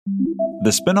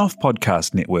The Spin-off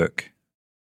Podcast Network.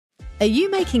 Are you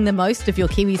making the most of your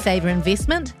KiwiSaver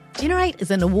investment? Generate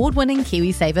is an award-winning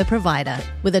KiwiSaver provider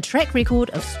with a track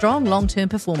record of strong long-term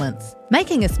performance.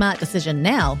 Making a smart decision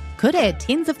now could add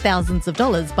tens of thousands of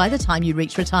dollars by the time you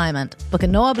reach retirement. Book a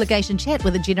no-obligation chat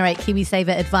with a Generate KiwiSaver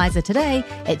advisor today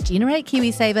at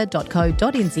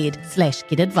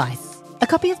generatekiwisaver.co.nz/get-advice. A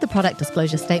copy of the product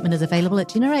disclosure statement is available at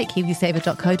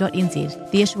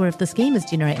generatekiwisaver.co.nz. The issuer of the scheme is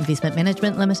Generate Investment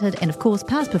Management Limited, and of course,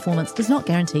 past performance does not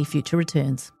guarantee future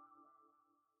returns.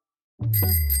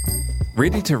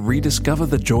 Ready to rediscover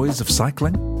the joys of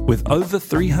cycling? With over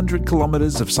 300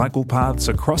 kilometres of cycle paths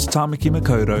across Tāmaki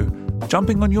Makaurau,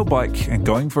 jumping on your bike and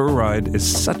going for a ride is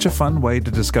such a fun way to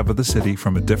discover the city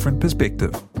from a different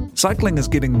perspective. Cycling is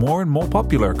getting more and more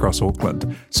popular across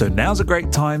Auckland, so now's a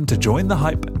great time to join the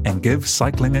hype and give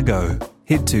cycling a go.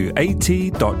 Head to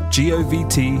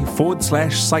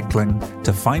at.govt/cycling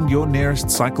to find your nearest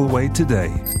cycleway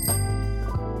today.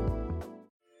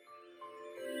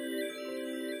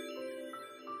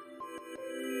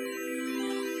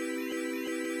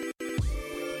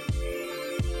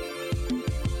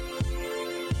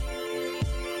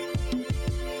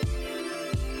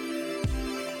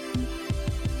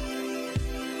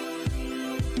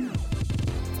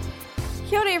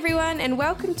 Kia ora everyone, and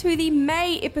welcome to the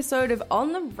May episode of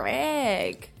On the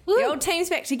Rag. Woo. The old team's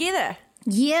back together.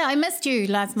 Yeah, I missed you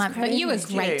last month, but you were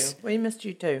great. We missed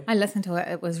you too. I listened to it.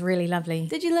 It was really lovely.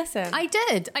 Did you listen? I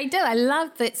did. I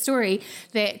loved that story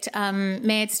that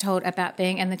Mads told about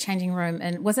being in the changing room.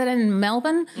 And was it in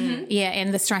Melbourne? Mm-hmm. Yeah,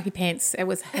 and the stripy pants. It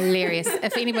was hilarious.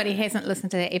 If anybody hasn't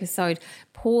listened to that episode,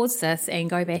 pause this and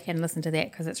go back and listen to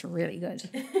that because it's really good.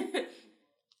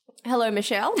 Hello,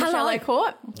 Michelle. Hello. Michelle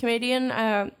O'Court, comedian,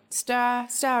 star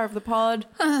of the pod.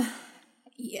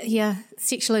 Yeah,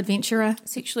 sexual adventurer.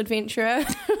 Sexual adventurer.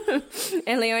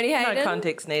 And Leonie Hayden. No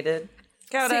context needed.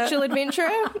 Kia ora. Sexual adventurer.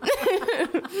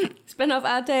 Spin-off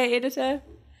arte editor.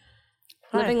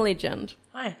 Hi. Living legend.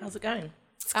 Hi, how's it going?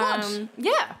 It's good.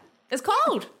 Yeah, it's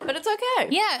cold, but it's okay.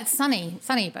 Yeah, it's sunny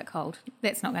but cold.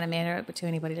 That's not going to matter to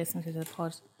anybody listening to the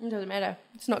pod. It doesn't matter.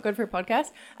 It's not good for a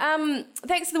podcast.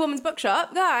 Thanks to the Women's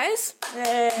Bookshop, guys.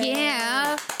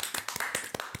 Yeah.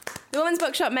 The Women's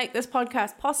Bookshop make this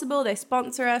podcast possible. They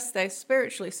sponsor us. They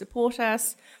spiritually support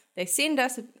us. They send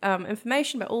us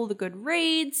information about all the good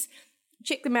reads.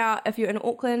 Check them out if you're in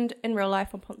Auckland, in real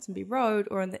life on Ponsonby Road,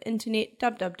 or on the internet,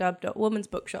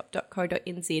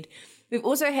 www.womensbookshop.co.nz. We've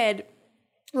also had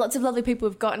lots of lovely people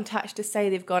who've got in touch to say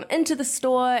they've gone into the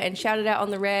store and shouted out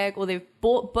on the rag, or they've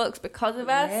bought books because of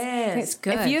us. Yes. That's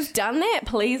good. If you've done that,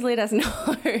 please let us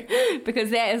know, because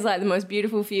that is like the most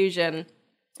beautiful fusion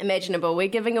imaginable. We're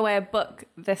giving away a book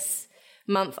this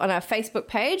month on our Facebook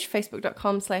page,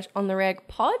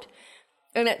 facebook.com/ontheragpod.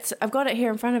 And I've got it here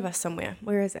in front of us somewhere.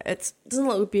 Where is it? It doesn't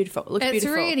look beautiful. It looks It's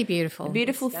beautiful. really beautiful. A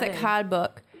beautiful, thick, hard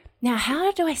book. Now,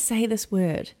 how do I say this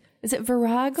word? Is it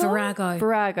Virago?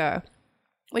 Virago.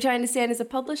 Which I understand is a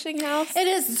publishing house. It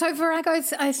is. So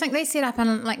Virago's, I think they set up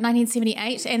in like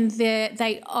 1978 and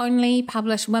they only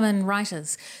publish women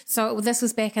writers. So this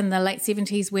was back in the late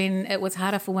 70s when it was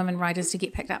harder for women writers to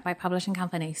get picked up by publishing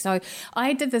companies. So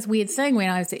I did this weird thing when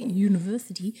I was at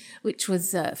university, which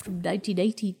was from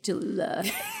 1980 till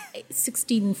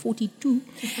 1642.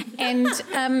 And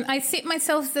I set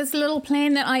myself this little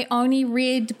plan that I only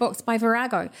read books by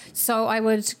Virago. So I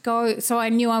would go, so I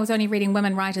knew I was only reading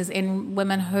women writers and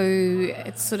women who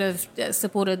sort of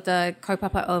supported the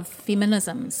kaupapa of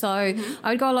feminism. So I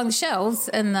would go along the shelves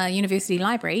in the university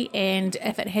library, and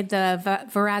if it had the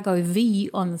Virago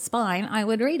V on the spine, I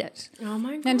would read it. Oh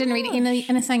my god! And didn't read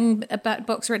anything about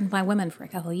books written by women for a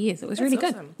couple of years. It was really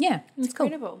awesome. good. Yeah, it's cool.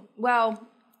 Incredible. Well,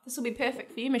 this will be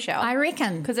perfect for you, Michelle. I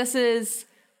reckon. Because this is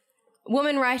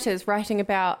women writers writing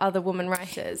about other women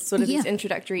writers, sort of these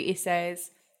introductory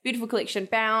essays. Beautiful collection,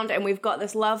 bound, and we've got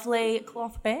this lovely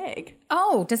cloth bag.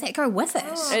 Oh, does that go with it?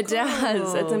 It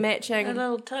does. It's a matching. A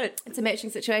little tote. It's a matching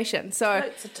situation. So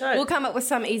Tote's a tote. we'll come up with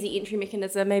some easy entry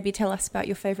mechanism. Maybe tell us about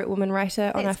your favourite woman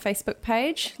writer on our Facebook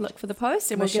page. Look for the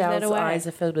post, and we'll give Michelle's that away. eyes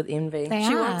are filled with envy. They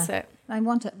She are. wants it. I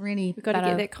want it really. We've got to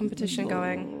get that competition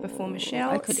going before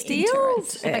Michelle I could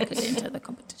steals enter it. I could enter the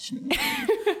competition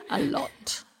a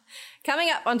lot. Coming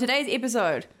up on today's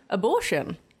episode,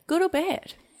 abortion, good or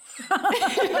bad?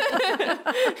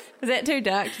 Is that too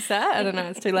dark to start? I don't know,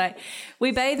 it's too late.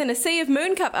 We bathe in a sea of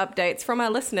Moon Cup updates from our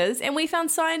listeners, and we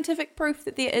found scientific proof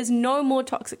that there is no more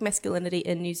toxic masculinity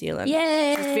in New Zealand.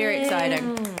 Yay! It's very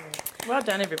exciting. Well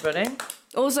done, everybody.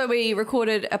 Also, we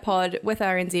recorded a pod with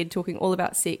RNZ talking all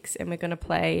about sex, and we're going to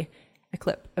play a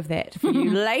clip of that for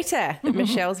you later that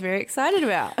Michelle's very excited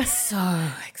about. So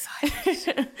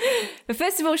excited. But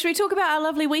first of all, should we talk about our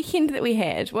lovely weekend that we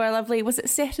had? Well, was it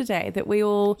Saturday that we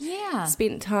all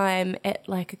spent time at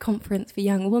like a conference for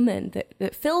young women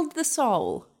that filled the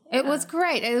soul? It was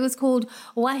great. It was called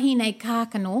Wahine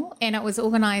Kākano, and it was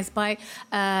organised by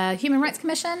Human Rights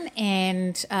Commission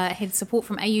and had support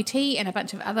from AUT and a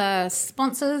bunch of other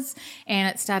sponsors. And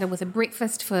it started with a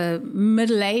breakfast for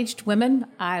middle-aged women.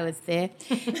 I was there,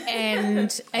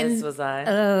 and As was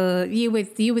I. you were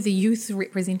the youth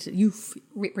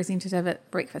representative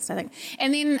at breakfast, I think.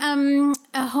 And then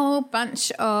a whole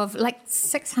bunch of like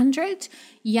 600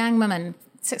 young women,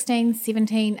 16,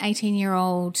 17,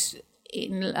 18-year-old.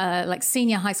 In like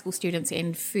senior high school students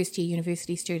and first year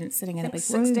university students sitting in a big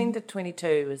 16 to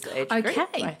 22 was the age group.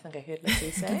 Okay. I think I heard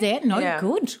Lucy say. That no, Yeah.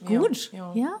 good.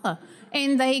 Yeah.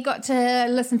 And they got to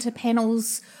listen to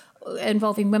panels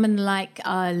involving women like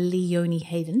Leonie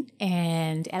Hayden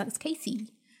and Alex Casey,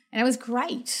 and it was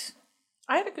great.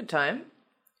 I had a good time.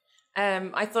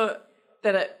 I thought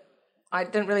that I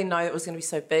didn't really know it was going to be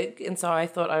so big, and so I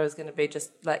thought I was going to be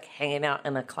just like hanging out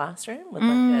in a classroom with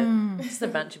like just a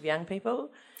bunch of young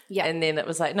people. Yeah. And then it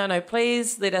was like, no,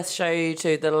 please let us show you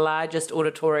to the largest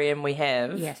auditorium we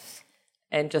have. Yes.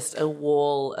 And just a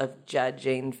wall of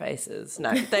judging faces.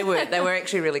 No, they were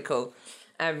actually really cool.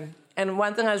 And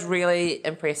one thing I was really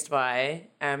impressed by,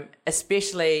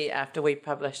 especially after we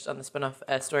published on the spin-off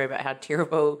a story about how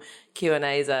terrible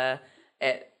Q&As are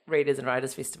at Readers and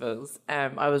Writers festivals,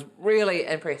 I was really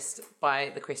impressed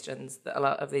by the questions that a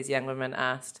lot of these young women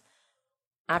asked.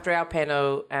 After our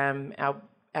panel,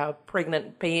 our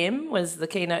pregnant PM was the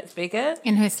keynote speaker.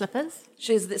 In her slippers.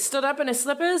 She stood up in her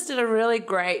slippers, did a really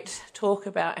great talk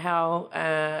about how,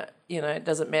 it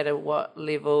doesn't matter what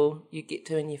level you get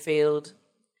to in your field.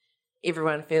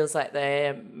 Everyone feels like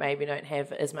they maybe don't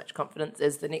have as much confidence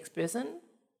as the next person.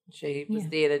 She was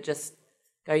there to just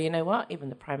go, you know what, even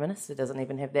the Prime Minister doesn't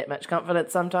even have that much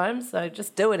confidence sometimes, so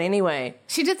just do it anyway.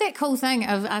 She did that cool thing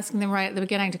of asking them right at the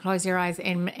beginning to close their eyes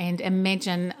and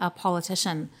imagine a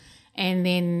politician, and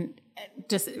then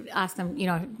just ask them,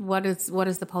 what does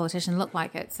the politician look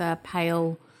like? It's a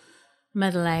pale,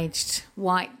 middle-aged,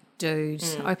 white dude.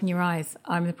 Open your eyes.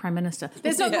 I'm the Prime Minister.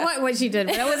 That's not quite what she did,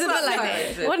 but it was a bit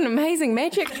like that. What an amazing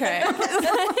magic trick.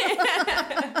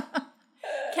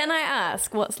 Can I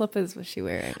ask, what slippers was she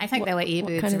wearing? I think they were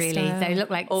earbirds, kind of really. style? They look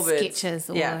like Allbirds. sketches.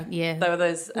 Or, Yeah. yeah. They were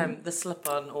those, the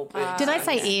slip-on Allbirds. Did I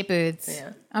say earbirds?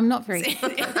 Yeah. I'm not very...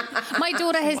 My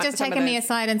daughter has just taken me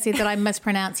aside and said that I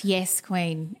mispronounce yes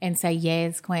queen and say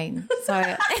Yaz queen. So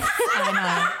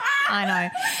I know.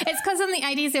 It's because in the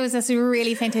 80s there was this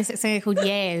really fantastic singer called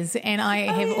Yaz, and I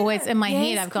have always in my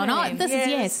head I've gone, Queen. this is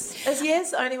Yes. Is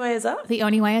yes only way is up? The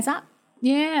only way is up.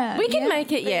 Yeah. We can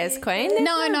make it Yes Queen. There's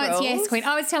No, it's rules. Yes Queen.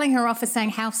 I was telling her off for saying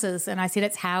houses, and I said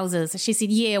it's houses. She said,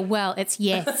 yeah, well, it's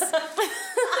yes.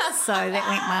 So that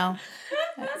went well.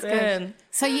 That's good.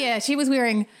 So yeah, she was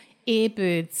wearing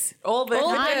earbirds.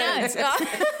 Allbirds.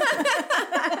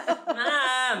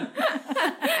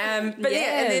 But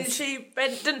yeah, and then she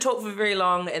didn't talk for very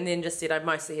long, and then just said, I'm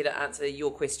mostly here to answer your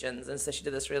questions. And so she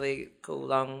did this really cool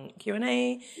long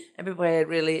Q&A, and people had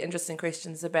really interesting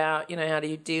questions about, how do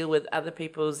you deal with other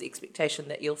people's expectation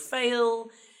that you'll fail,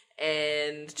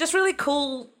 and just really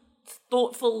cool,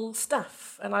 thoughtful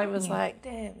stuff. And I was like,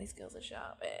 damn, these girls are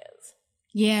sharp as.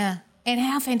 Yeah. And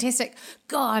how fantastic,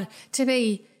 God, to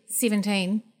be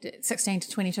 16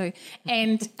 to 22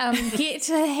 and get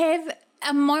to have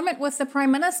a moment with the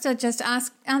Prime Minister just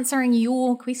answering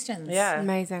your questions. Yeah.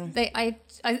 Amazing.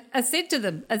 I said to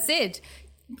them,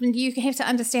 you have to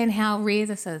understand how rare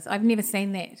this is. I've never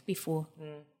seen that before.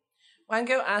 One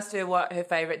girl asked her what her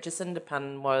favourite Jacinda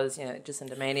pun was,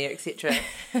 Jacinda Mania, etc.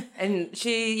 And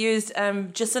she used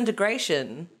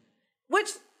Jacintegration, which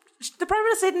the Prime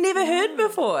Minister had never heard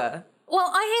before. Well,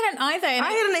 I hadn't either.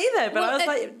 I hadn't either, but Well, I was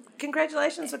like,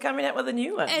 congratulations for coming out with a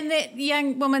new one. And that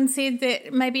young woman said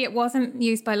that maybe it wasn't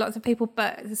used by lots of people,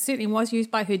 but it certainly was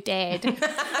used by her dad.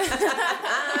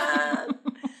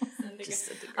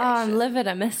 I'm livid.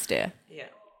 I missed her. Yeah,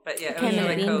 but yeah, it Came was in at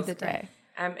really the end cool. of the day.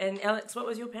 And Alex, what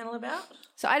was your panel about?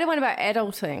 So I did one about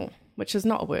adulting, which is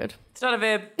not a word. It's not a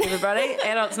verb, everybody.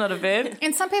 Adult's not a verb.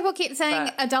 And some people kept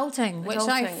saying But adulting, which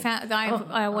I adulting. found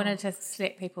I wanted to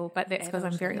slap people, but that's because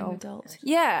I'm very old.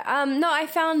 Yeah. No, I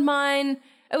found mine.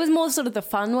 It was more sort of the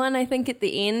fun one, I think, at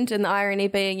the end. And the irony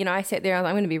being, I sat there and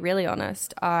I'm going to be really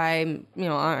honest. I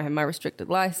don't have my restricted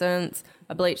license.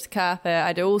 I bleach the carpet.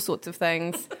 I do all sorts of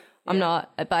things. I'm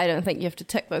not, but I don't think you have to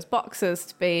tick those boxes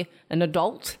to be an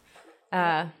adult.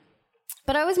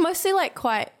 But I was mostly like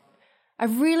I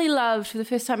really loved, for the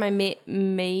first time I met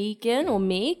Megan or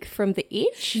Meg from The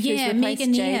Edge. who's Yeah, replaced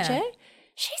Megan, JJ. yeah.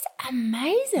 She's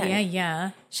amazing.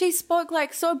 Yeah. She spoke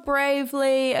like so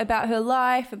bravely about her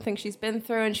life and things she's been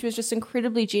through, and she was just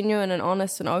incredibly genuine and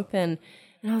honest and open.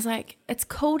 And I was like, it's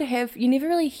cool to have, you never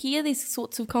really hear these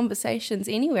sorts of conversations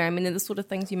anywhere. I mean, they're the sort of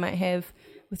things you might have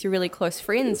with your really close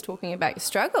friends talking about your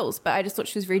struggles, but I just thought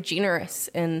she was very generous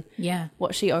in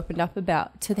what she opened up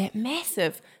about to that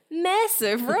massive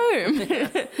room.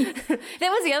 That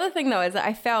was the other thing though, is that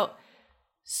I felt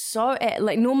so,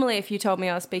 like normally if you told me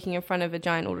I was speaking in front of a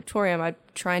giant auditorium, I'd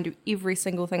try and do every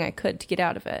single thing I could to get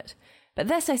out of it. But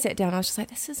this, I sat down, I was just like,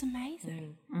 this is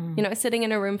amazing. You know, sitting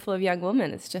in a room full of young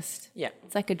women, it's just,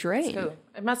 it's like a dream. It's cool.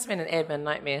 It must have been an admin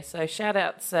nightmare. So shout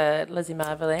out to Lizzie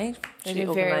Marvelly. They She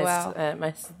did very organised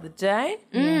most of the day,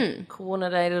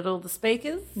 coordinated all the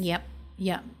speakers. Yep.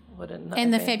 What a And the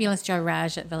nightmare. fabulous Joe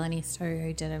Raj at Villainess too,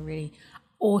 who did a really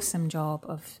awesome job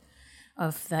of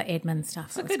the admin stuff.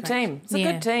 It's a good team. It's a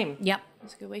good team. Yep.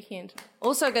 It's a good weekend.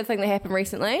 Also a good thing that happened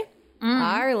recently,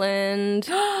 Ireland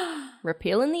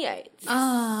repealing the AIDS.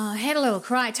 Oh, had a little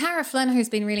cry. Tara Flynn, who's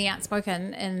been really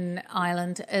outspoken in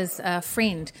Ireland, is a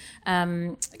friend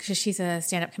because she's a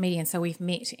stand-up comedian, so we've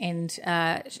met, and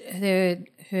her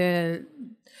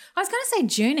I was going to say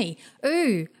journey.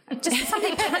 Ooh, just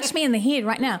something punched me in the head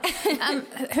right now.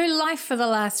 Her life for the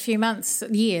last few months, a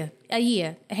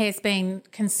year, has been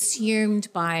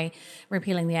consumed by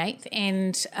repealing the eighth,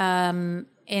 and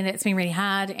it's been really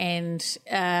hard. And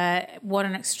what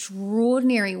an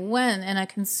extraordinary win in a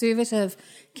conservative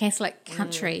Catholic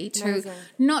country to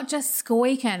not just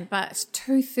squeaking, but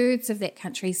 2/3 of that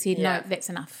country said no, that's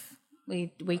enough.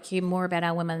 We care more about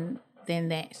our women than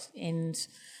that, and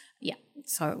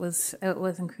so it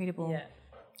was incredible. Yeah.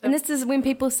 And this is when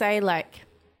people say, like,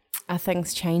 are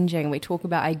things changing? We talk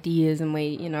about ideas and we,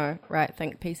 you know, write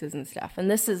think pieces and stuff.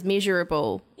 And this is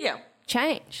measurable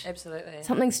change. Absolutely.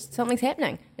 Something's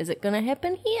happening. Is it going to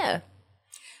happen here?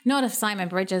 Not if Simon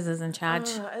Bridges is in charge.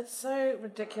 Oh, it's so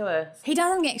ridiculous. He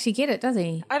doesn't actually get it, does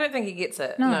he? I don't think he gets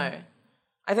it. No.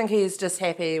 I think he's just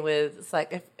happy with, it's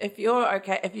like, if you're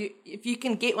okay, if you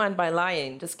can get one by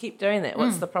lying, just keep doing that.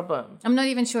 What's the problem? I'm not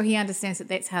even sure he understands that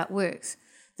that's how it works.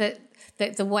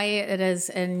 That the way it is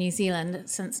in New Zealand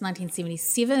since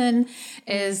 1977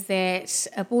 is that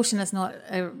abortion is not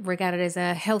regarded as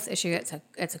a health issue.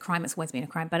 It's a crime. It's always been a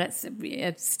crime, but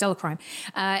it's still a crime.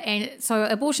 And so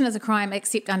abortion is a crime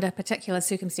except under particular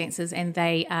circumstances, and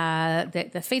they are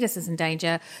that the fetus is in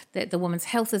danger, that the woman's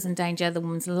health is in danger, the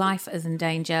woman's life is in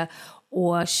danger,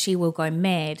 or she will go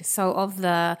mad. So of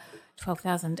the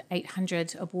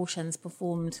 12,800 abortions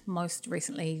performed most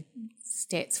recently,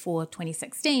 stats for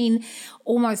 2016,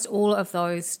 almost all of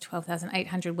those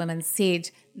 12,800 women said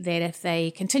that if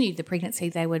they continued the pregnancy,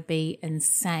 they would be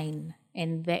insane.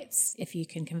 And that's, if you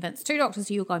can convince 2 doctors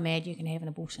you'll go mad, you can have an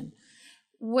abortion.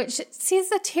 Which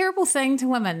says a terrible thing to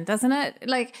women, doesn't it?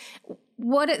 Like,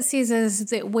 what it says is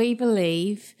that we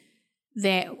believe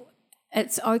that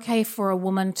it's okay for a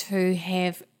woman to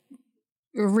have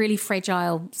a really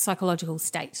fragile psychological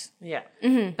state. Yeah.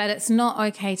 Mm-hmm. But it's not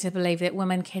okay to believe that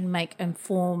women can make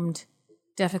informed,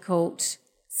 difficult,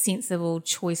 sensible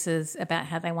choices about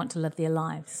how they want to live their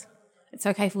lives. It's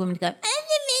okay for women to go,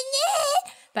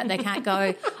 but they can't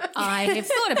go, I have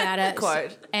thought about it.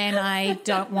 Quote. And I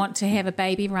don't want to have a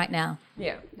baby right now.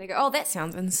 Yeah. They go, oh, that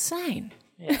sounds insane.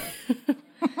 Yeah.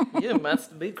 You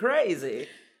must be crazy.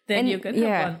 Then you could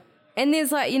have one. And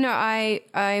there's like, you know,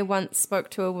 I once spoke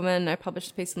to a woman, I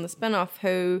published a piece on the Spin-Off,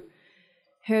 who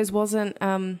hers wasn't,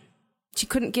 she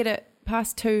couldn't get it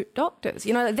past 2 doctors.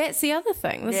 You know, like, that's the other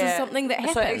thing. This is something that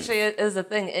happens. So actually it is a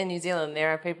thing in New Zealand.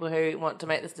 There are people who want to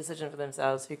make this decision for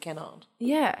themselves who cannot.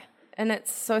 Yeah. And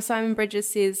it's, so Simon Bridges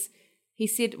says, he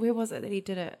said, where was it that he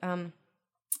did it?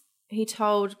 He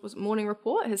told, was it Morning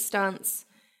Report, his stance,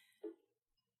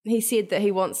 he said that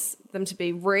he wants them to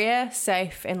be rare,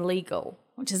 safe and legal.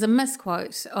 Which is a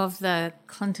misquote of the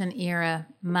Clinton-era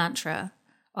mantra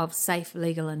of safe,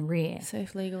 legal and rare.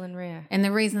 Safe, legal and rare. And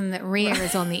the reason that rare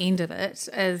is on the end of it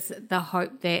is the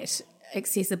hope that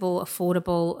accessible,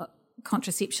 affordable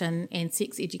contraception and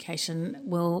sex education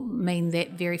will mean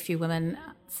that very few women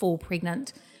fall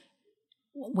pregnant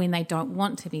when they don't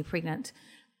want to be pregnant.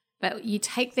 But you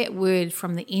take that word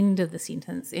from the end of the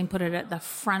sentence and put it at the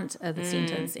front of the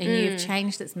sentence, and you've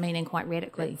changed its meaning quite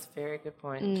radically. That's a very good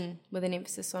point. With an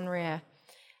emphasis on rare.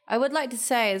 I would like to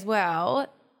say as well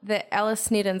that Alice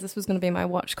Sneddon's, this was going to be my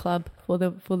watch club for the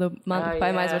month, but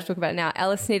I might as well talk about it now.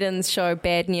 Alice Sneddon's show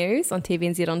Bad News on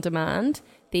TVNZ On Demand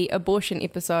the abortion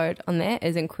episode on that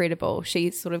is incredible.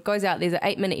 She sort of goes out, there's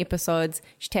 8-minute episodes.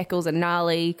 She tackles a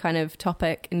gnarly kind of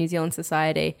topic in New Zealand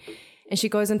society. And she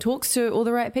goes and talks to all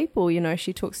the right people. You know,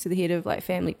 she talks to the head of like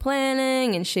family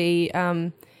planning, and she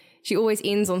always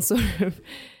ends on sort of,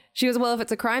 she goes, well, if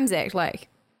it's a crimes act, like,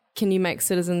 can you make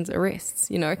citizens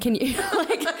arrests? You know, can you,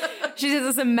 like, she has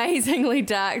this amazingly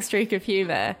dark streak of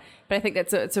humour. But I think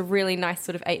it's a really nice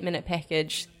sort of 8-minute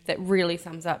package that really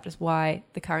sums up just why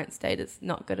the current state is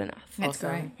not good enough. That's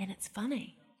great. And it's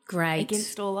funny. Great.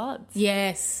 Against all odds.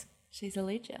 Yes. She's a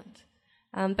legend.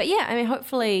 But yeah, I mean,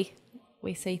 hopefully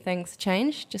we see things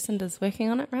change. Jacinda's working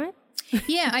on it, right?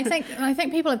 Yeah, I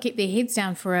think people have kept their heads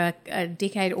down for a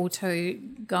decade or two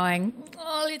going,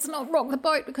 oh, let's not rock the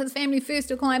boat because family first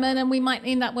will climb in and we might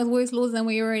end up with worse laws than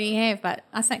we already have. But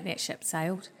I think that ship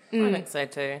sailed. I think so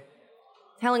too.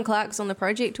 Helen Clark was on The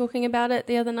Project talking about it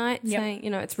the other night, saying, you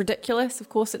know, it's ridiculous. Of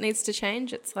course it needs to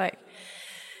change. It's like,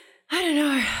 I don't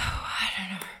know.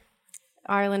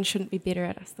 Ireland shouldn't be better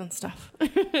at us than stuff.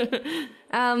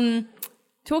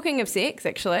 Talking of sex,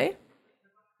 actually,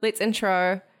 let's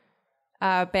intro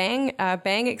our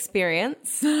Bang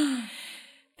experience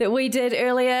that we did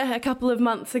earlier a couple of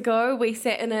months ago. We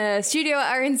sat in a studio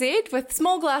at RNZ with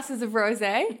small glasses of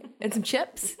rosé and some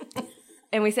chips.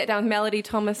 And we sat down with Melody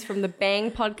Thomas from the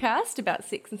Bang podcast about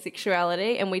sex and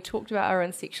sexuality, and we talked about our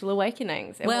own sexual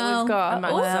awakenings. And what we've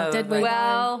got, did we?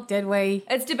 Well, did we?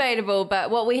 It's debatable, but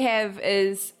what we have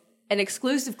is an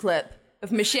exclusive clip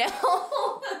of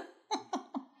Michelle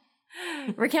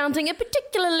recounting a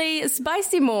particularly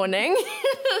spicy morning,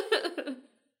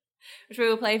 which we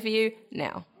will play for you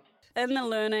now. In the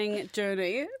learning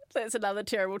journey, that's another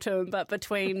terrible term, but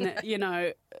between, you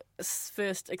know,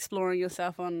 first exploring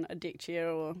yourself on a deck chair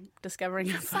or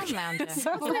discovering a Sun lounger. It's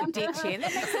not a deck chair.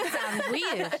 That makes it sound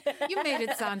weird. You made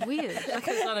it sound weird. Like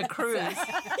it's on a cruise.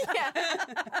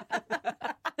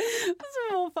 It's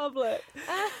more public.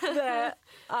 That,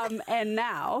 and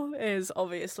now is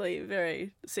obviously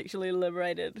very sexually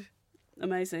liberated,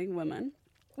 amazing women.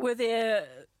 Were there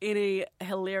any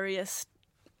hilarious,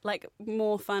 like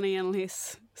more funny and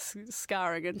less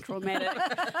scarring and traumatic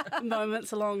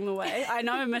moments along the way? I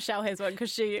know Michelle has one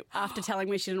because she, after telling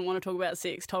me she didn't want to talk about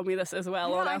sex, told me this as well.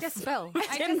 No, on I our just will.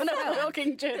 10-minute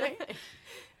walking journey.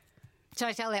 Shall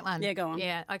I tell that one? Yeah, go on.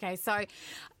 Yeah, okay. So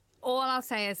all I'll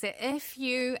say is that if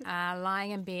you are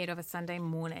lying in bed of a Sunday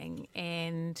morning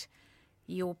and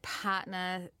your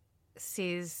partner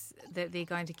says that they're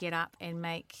going to get up and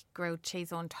make grilled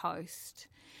cheese on toast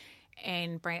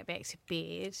and bring it back to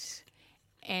bed,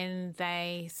 and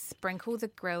they sprinkle the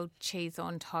grilled cheese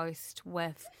on toast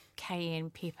with cayenne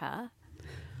pepper,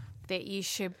 that you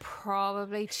should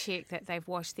probably check that they've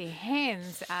washed their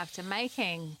hands after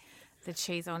making the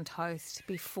cheese on toast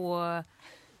before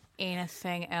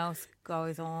anything else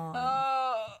goes on.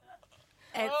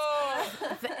 If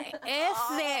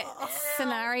that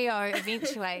scenario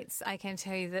eventuates, I can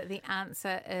tell you that the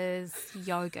answer is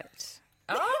yogurt.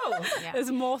 Oh, Yeah. There's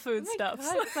more food stuff.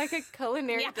 It's like a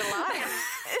culinary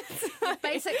delight.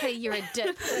 Basically, you're a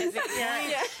dip.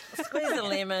 squeeze a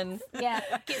lemon. Yeah.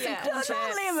 Get some corn Not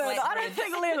chips. lemon. I don't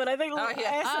think lemon. I think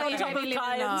acid on top of maybe lemon,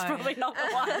 cayenne's no. probably not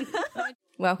the one.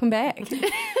 Welcome back.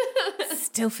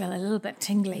 Still feel a little bit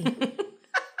tingly.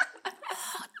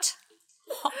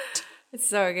 It's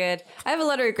so good. I have a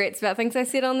lot of regrets about things I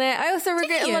said on there. I also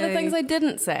regret a lot of you? things I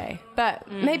didn't say.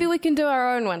 But maybe we can do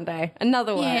our own one day.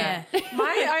 Another one. Yeah.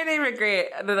 My only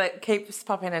regret that keeps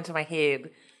popping into my head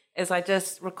is I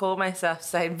just recall myself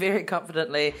saying very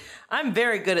confidently, I'm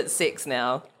very good at sex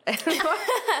now.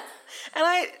 And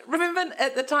I remember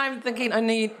at the time thinking,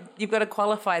 you've got to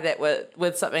qualify that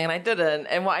with something, and I didn't.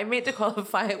 And what I meant to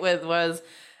qualify it with was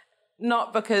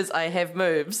not because I have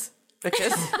moves,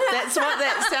 because that's what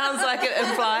that sounds like it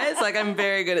implies. Like I'm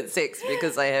very good at sex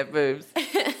because I have moves.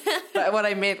 But what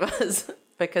I meant was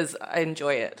because I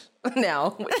enjoy it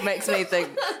now, which makes me think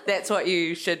it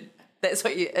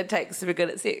takes to be good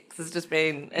at sex, is just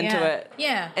being into it,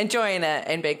 enjoying it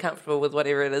and being comfortable with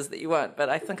whatever it is that you want. But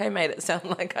I think I made it sound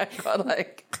like I got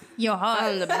like You're hot.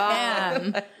 On the bomb.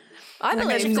 Yeah. I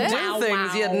believe do it.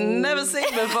 things you'd never seen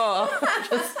before.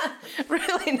 Just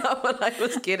really not what I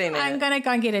was getting at. I'm going to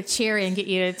go and get a cherry and get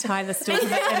you to tie the stalk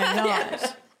of it in a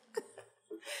knot.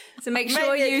 So make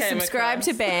sure Maybe it you came subscribe across.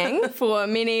 to Bang for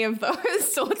many of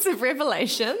those sorts of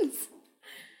revelations,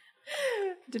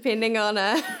 depending on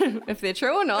if they're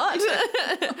true or not.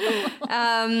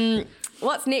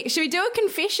 What's next? Should we do a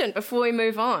confession before we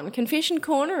move on? Confession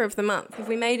corner of the month. Have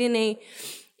we made any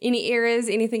errors,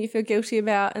 anything you feel guilty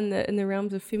about in the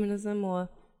realms of feminism or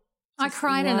I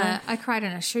cried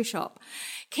in a shoe shop.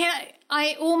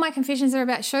 All my confessions are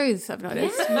about shoes, I've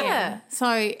noticed. Yeah. So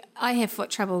I have foot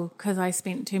trouble because I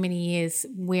spent too many years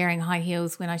wearing high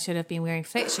heels when I should have been wearing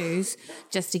flat shoes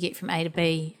just to get from A to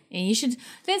B. And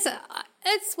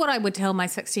it's what I would tell my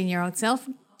 16-year-old self.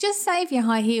 Just save your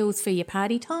high heels for your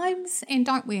party times and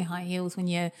don't wear high heels when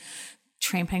you're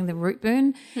tramping the root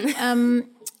burn.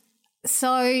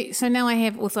 So now I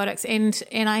have orthotics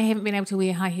and I haven't been able to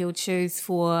wear high-heeled shoes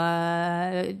for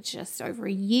just over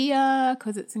a year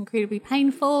because it's incredibly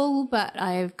painful, but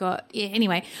I've got... Yeah,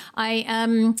 anyway,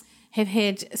 I have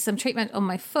had some treatment on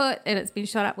my foot and it's been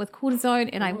shot up with cortisone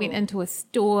and I went into a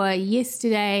store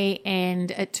yesterday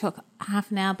and it took half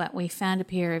an hour, but we found a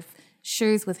pair of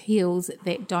shoes with heels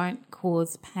that don't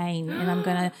cause pain and I'm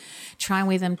going to try and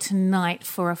wear them tonight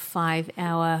for a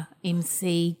 5-hour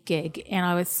MC gig, and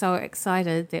I was so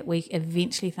excited that we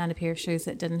eventually found a pair of shoes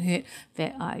that didn't hurt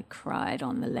that I cried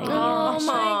on the lady. Oh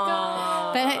my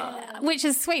God. But which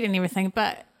is sweet and everything,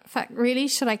 but fuck, really,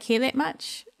 should I care that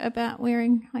much about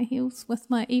wearing high heels with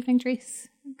my evening dress?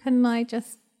 Couldn't I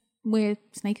just wear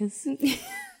sneakers?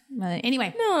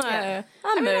 Anyway. No, I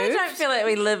don't feel like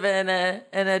we live in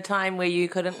a time where you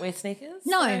couldn't wear sneakers.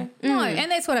 No, and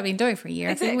that's what I've been doing for a year.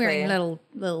 Exactly. I've been wearing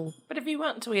little. But if you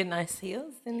want to wear nice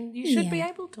heels, then you should be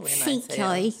able to wear nice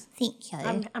heels. Thank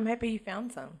you. I'm happy you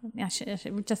found some.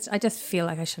 I just feel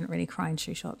like I shouldn't really cry in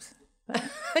shoe shops.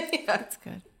 That's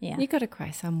good. Yeah. You got to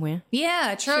cry somewhere.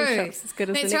 Yeah, true. Shoe shops as good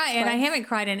as that's the right, next and I place. haven't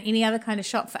cried in any other kind of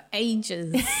shop for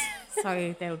ages.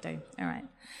 So that'll do. All right.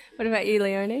 What about you,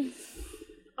 Leonie?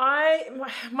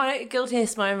 My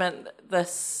guiltiest moment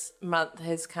this month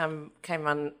came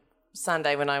on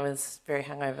Sunday when I was very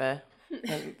hungover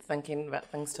and thinking about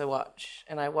things to watch,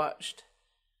 and I watched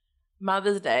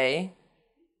Mother's Day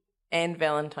and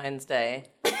Valentine's Day.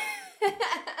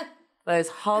 Those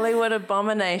Hollywood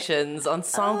abominations,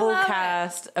 ensemble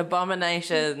cast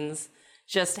abominations,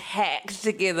 just hacked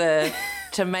together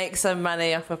to make some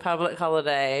money off a public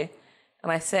holiday.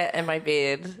 And I sat in my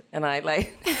bed and I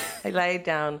laid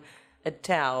down a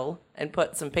towel and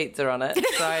put some pizza on it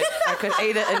so I could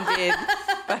eat it in bed,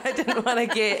 but I didn't want to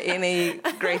get any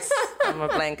grease on my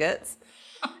blankets.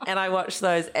 And I watched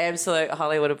those absolute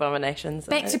Hollywood abominations.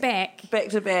 Back to back.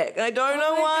 I don't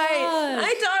know why. God.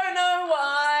 I don't know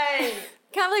why.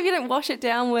 Can't believe you didn't wash it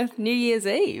down with New Year's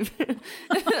Eve.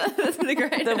 That's the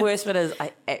greatest. The worst bit is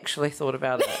I actually thought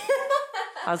about it.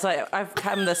 I was like, I've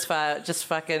come this far, just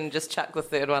chuck the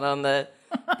third one on the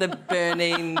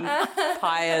burning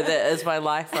pyre that is my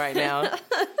life right now.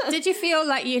 Did you feel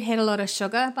like you'd had a lot of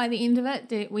sugar by the end of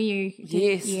it?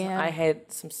 Yes, Yeah. I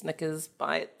had some Snickers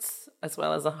bites as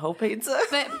well as a whole pizza.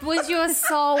 But was your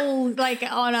soul like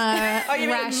on a Oh, you mean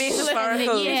rush?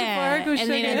 metaphorical? Yeah, Metaphorical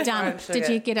and then a sugar. dump.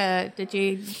 Sugar. Did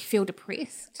you feel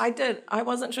depressed? I did. I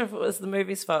wasn't sure if it was the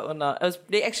movie's fault or not. It was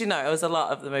it was a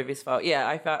lot of the movie's fault. Yeah,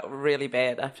 I felt really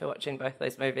bad after watching both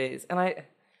those movies, and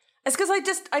it's because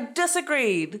I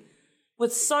disagreed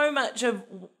with so much of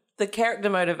the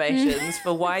character motivations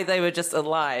for why they were just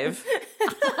alive.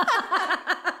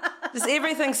 Just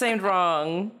everything seemed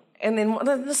wrong. And then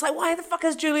it's like, why the fuck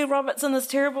is Julia Roberts in this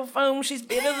terrible film? She's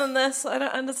better than this. I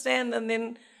don't understand. And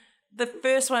then the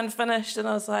first one finished, and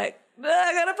I was like,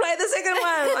 I gotta play the second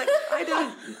one. Like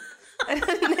I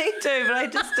didn't need to, but I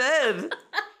just did.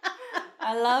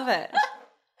 I love it.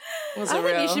 It was I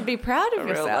think you should be proud of a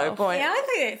real low yourself. point. Yeah, I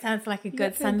think that sounds like a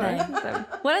good Sunday.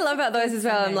 What I love about those as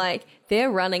well, I'm like,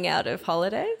 they're running out of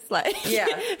holidays. Like, Yeah.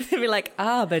 it'd be like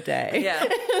Arbor Day. Yeah.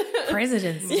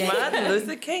 President's Day. Martin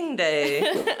Luther King Day.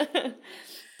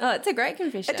 Oh, it's a great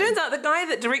confession. It turns out the guy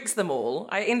that directs them all,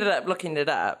 I ended up looking it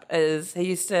up, he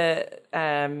used to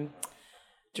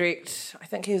direct, I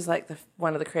think he was like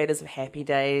one of the creators of Happy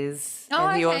Days. Oh,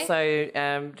 and he okay.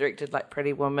 also directed like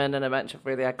Pretty Woman and a bunch of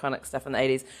really iconic stuff in the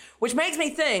 80s, which makes me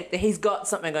think that he's got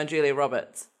something on Julia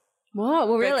Roberts. What?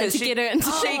 Well, really, Because to get her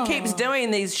into she keeps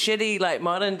doing these shitty like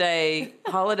modern day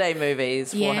holiday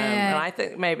movies for him. Yeah. And I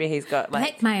think maybe he's got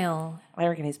like, Blackmail. I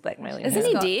reckon he's blackmailing Isn't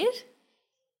her. he dead?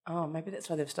 Oh, maybe that's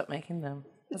why they've stopped making them.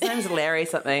 His name's Larry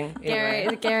something.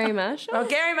 Anyway. Gary Marshall? Oh,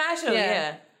 Gary Marshall,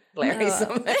 yeah. Larry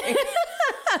something.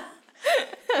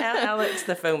 Alex,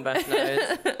 the film buff, knows.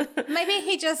 Maybe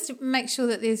he just makes sure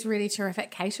that there's really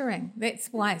terrific catering. That's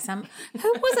why who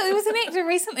was it? There was an actor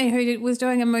recently who was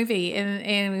doing a movie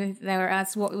and they were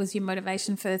asked what was your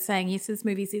motivation for saying yes to this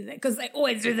movie. He said that because they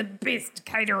always do the best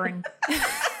catering.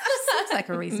 Sounds like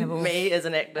a reasonable. Me as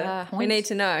an actor. We need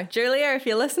to know. Julia, if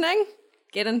you're listening,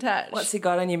 get in touch. What's he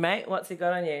got on you, mate? What's he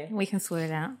got on you? We can sort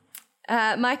it out.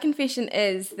 My confession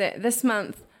is that this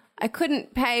month I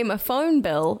couldn't pay my phone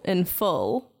bill in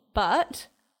full, but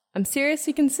I'm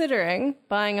seriously considering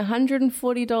buying a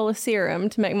 $140 serum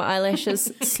to make my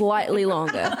eyelashes slightly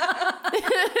longer.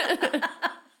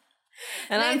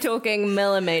 And I'm talking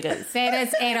millimeters. That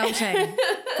is adulting.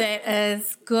 That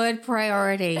is good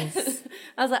priorities.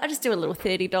 I was like, I'll just do a little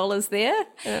 $30 there.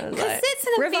 Because that's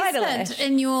an investment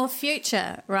in your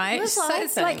future, right? That's So what I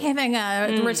it's like think. having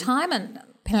a retirement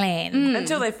plan.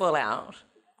 Until they fall out,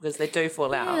 because they do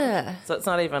fall out. Yeah. So it's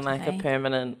not even like a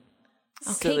permanent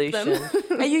keep them.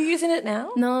 solution. Are you using it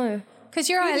now? No. Because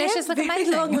your eyelashes look Very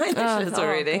amazing. long eyelashes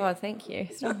already. God, thank you.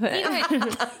 Stop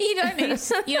it. You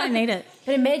don't need it.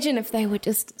 But imagine if they were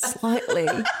just slightly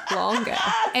longer.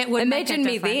 It would Imagine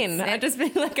me make a difference. then. I'd just be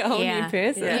like a whole new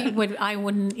person. I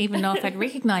wouldn't even know if I'd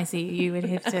recognise you. You would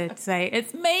have to say,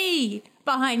 it's me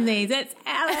behind these. It's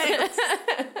Alex.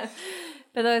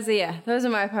 But those are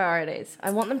my priorities.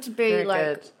 I want them to be Very like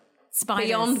good. Spiders.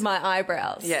 beyond my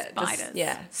eyebrows. Yeah, Spiders.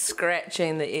 just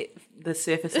scratching the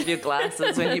surface of your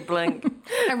glasses when you blink.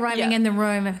 Arriving in the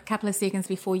room a couple of seconds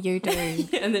before you do.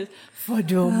 And then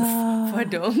fa-dum.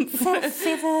 That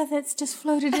feather that's just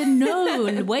floated in.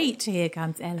 No, wait, here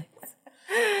comes Alex.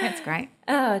 That's great.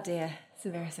 Oh dear, it's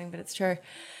embarrassing, but it's true.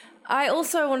 I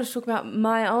also want to talk about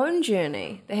my own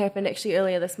journey that happened actually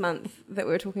earlier this month that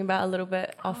we were talking about a little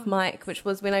bit off mic, which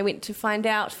was when I went to find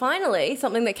out finally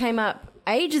something that came up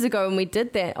ages ago when we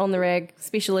did that On the Rag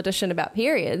special edition about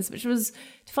periods, which was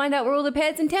to find out where all the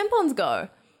pads and tampons go.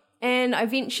 And I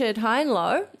ventured high and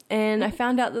low, and I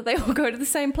found out that they all go to the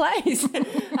same place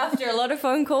after a lot of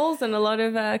phone calls and a lot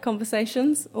of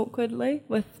conversations awkwardly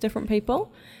with different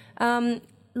people.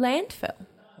 Landfill.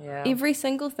 Yeah. Every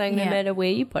single thing, no Yeah. matter where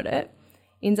you put it,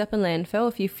 ends up in landfill.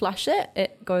 If you flush it,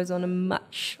 it goes on a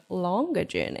much longer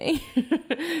journey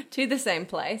to the same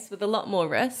place with a lot more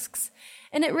risks.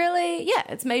 And it really,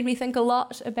 it's made me think a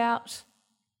lot about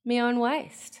my own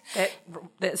waste.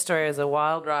 That story is a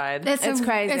wild ride. It's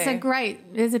crazy.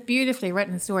 It's a beautifully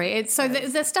written story. It's so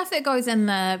the stuff that goes in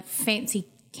the fancy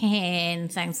can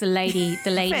things, the lady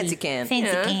Fancy can.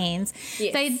 cans,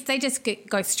 Yes. they just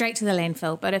go straight to the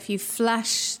landfill. But if you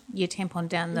flush your tampon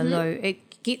down the loo,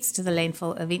 it gets to the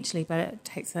landfill eventually, but it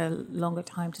takes a longer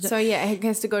time to do. So it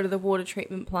has to go to the water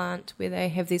treatment plant where they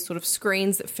have these sort of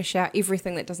screens that fish out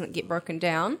everything that doesn't get broken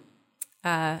down.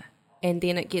 And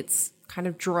then it gets kind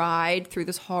of dried through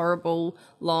this horrible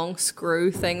long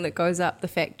screw thing that goes up the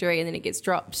factory, and then it gets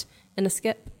dropped in a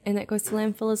skip, and that goes to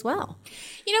landfill as well.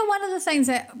 You know, one of the things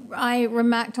that I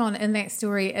remarked on in that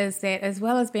story is that as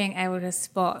well as being able to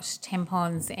spot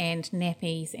tampons and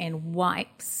nappies and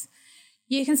wipes,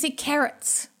 you can see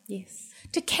carrots. Yes.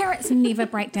 Do carrots never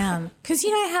break down? Because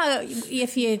you know how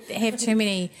if you have too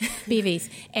many bevies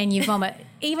and you vomit,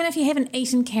 even if you haven't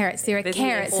eaten carrots, there are There's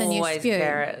carrots in your always spew.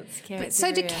 carrots. Carrots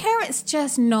So do everywhere. carrots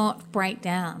just not break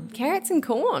down? Carrots and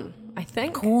corn, I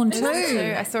think. Corn too.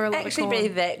 I saw a lot Actually of be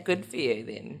corn. that good for you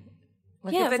then.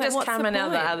 Like Yeah, if they're it's like, just what's the coming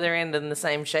out the point? other end in the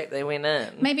same shape they went in.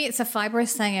 Maybe it's a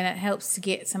fibrous thing and it helps to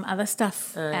get some other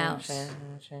stuff out.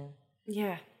 Shame.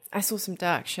 Yeah. I saw some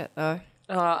dark shit, though.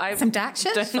 Oh, I Some dark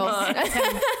shit? don't know.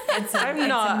 I'm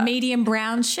not. Some medium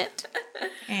brown shit?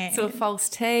 Saw false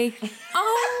teeth.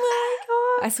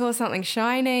 Oh my I saw something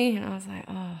shiny, and I was like,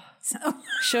 oh, God.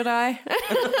 should I?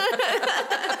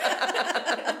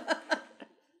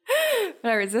 But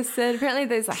I resisted. Apparently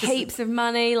there's like heaps of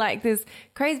money. Like there's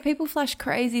crazy, people flush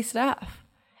crazy stuff.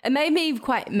 It made me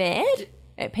quite mad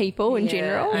at people in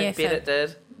general. I Yes, bet it- it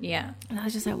did. Yeah. And I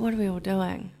was just like, what are we all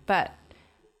doing? But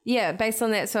yeah, based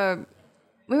on that, so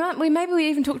maybe we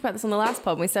even talked about this on the last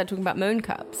pod when we started talking about moon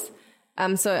cups.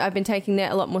 So I've been taking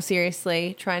that a lot more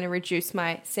seriously, trying to reduce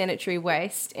my sanitary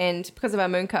waste. And because of our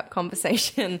moon cup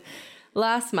conversation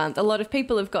last month, a lot of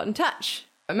people have got in touch.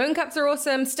 Moon cups are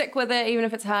awesome. Stick with it, even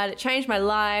if it's hard. It changed my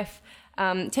life.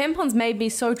 Tampons made me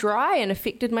so dry and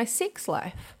affected my sex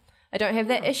life. I don't have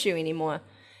that issue anymore.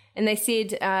 And they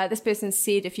said, this person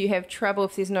said, if you have trouble,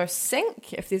 if there's no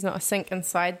sink, if there's not a sink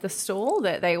inside the stall,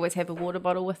 that they always have a water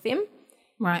bottle with them.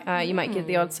 Right. You might get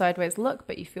the odd sideways look,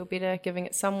 but you feel better giving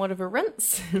it somewhat of a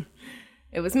rinse.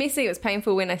 It was messy, it was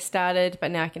painful when I started,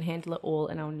 but now I can handle it all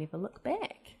and I'll never look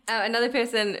back. Another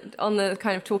person on the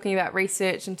kind of talking about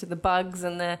research into the bugs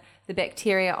and the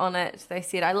bacteria on it, they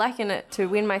said, I liken it to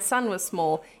when my son was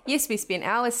small. Yes, we spent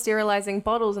hours sterilising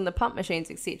bottles and the pump machines,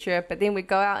 etc., but then we'd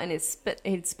go out and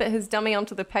he'd spit his dummy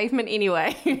onto the pavement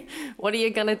anyway. What are you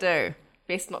going to do?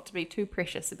 Best not to be too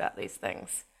precious about these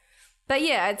things. But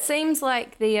yeah, it seems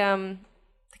like the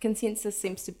consensus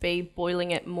seems to be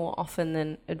boiling it more often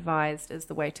than advised is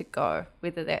the way to go,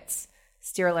 whether that's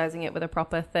sterilising it with a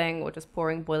proper thing or just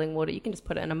pouring boiling water. You can just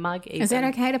put it in a mug even. Is that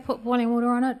okay to put boiling water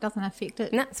on it? Doesn't affect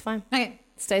it? No, it's fine. Okay.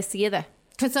 It stays together.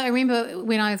 Because I remember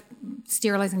when I was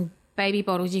sterilising baby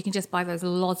bottles, you can just buy those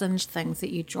lozenge things that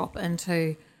you drop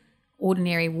into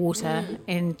ordinary water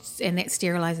and that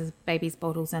sterilises babies'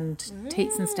 bottles and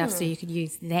teats and stuff, so you could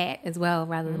use that as well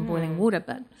rather than boiling water.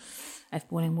 But if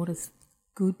boiling water's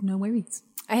good, no worries.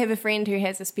 I have a friend who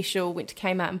has a special, went to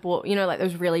Kmart and bought, like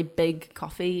those really big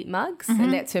coffee mugs,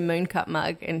 and that's her moon cup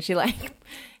mug, and she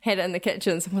had it in the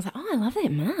kitchen. Someone was like, "Oh, I love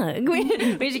that mug.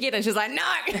 Where'd you get it?" She's like, "No,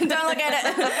 don't look at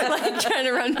it." Trying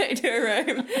to run back to her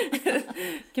room.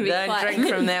 Can be Don't drink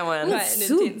from that one. Quite an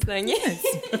intense thing. Yes.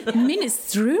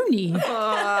 Minestrone.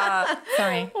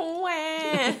 Sorry.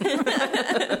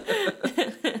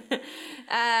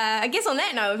 I guess on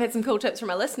that note, we've had some cool tips from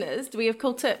our listeners. Do we have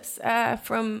cool tips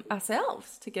from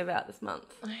ourselves to give out this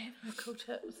month? I have no cool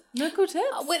tips. No cool tips?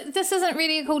 Well, this isn't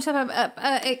really a cool tip.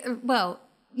 Well,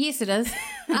 yes, it is.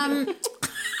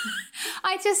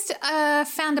 I just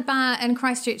found a bar in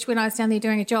Christchurch when I was down there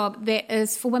doing a job that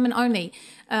is for women only.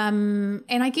 And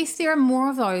I guess there are more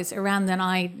of those around than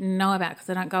I know about because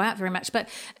I don't go out very much. But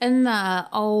in the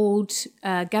old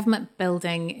government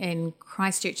building in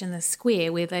Christchurch in the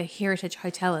square where the Heritage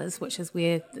Hotel is, which is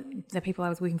where the people I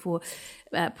was working for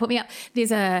put me up,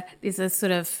 there's a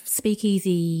sort of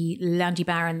speakeasy loungy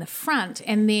bar in the front.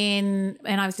 And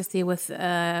I was just there with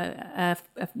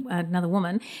another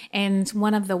woman, and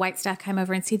one of the wait staff came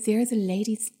over and said, "There is a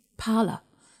ladies' parlour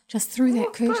just through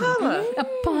that curtain." A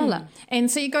parlour. And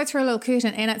so you go through a little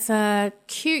curtain, and it's a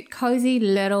cute, cosy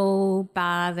little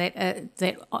bar that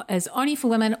is only for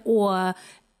women, or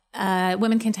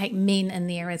women can take men in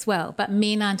there as well, but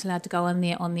men aren't allowed to go in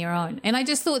there on their own. And I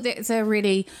just thought that's a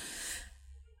really...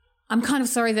 I'm kind of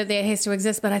sorry that has to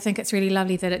exist, but I think it's really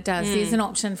lovely that it does. There's an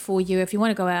option for you if you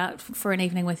want to go out for an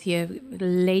evening with your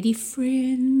lady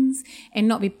friends and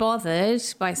not be bothered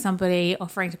by somebody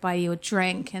offering to buy you a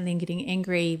drink and then getting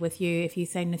angry with you if you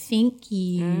say no thank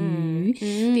you.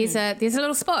 There's a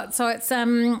little spot. So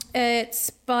it's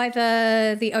by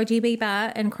the OGB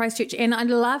bar in Christchurch, and I'd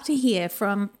love to hear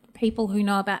from people who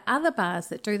know about other bars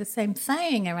that do the same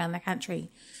thing around the country.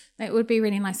 It would be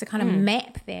really nice to kind of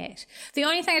map that. The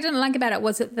only thing I didn't like about it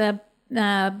was that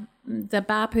the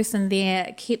bar person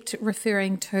there kept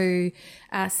referring to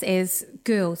us as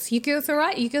girls. You girls all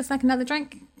right? You girls like another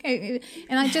drink? And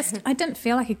I didn't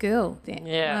feel like a girl then.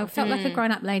 Yeah. I felt like a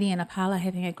grown-up lady in a parlour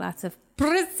having a glass of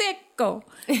Prosecco.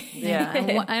 Yeah.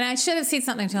 And I should have said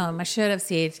something to him. I should have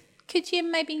said, "Could you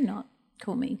maybe not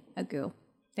call me a girl?"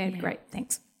 That'd be great.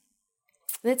 Thanks.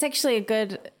 That's actually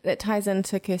that ties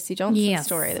into Kirsty Johnson's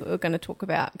story that we were going to talk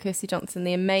about. Kirsty Johnson,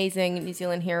 the amazing New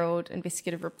Zealand Herald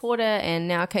investigative reporter and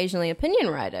now occasionally opinion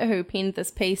writer, who penned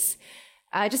this piece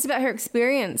just about her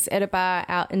experience at a bar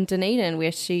out in Dunedin,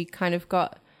 where she kind of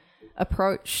got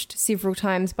approached several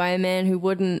times by a man who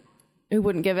wouldn't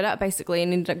give it up, basically,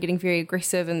 and ended up getting very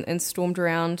aggressive and stormed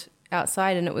around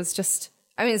outside. And it was just,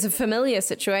 it's a familiar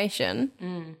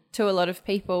situation to a lot of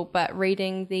people, but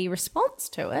reading the response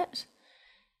to it,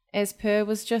 as per,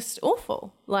 was just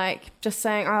awful. Just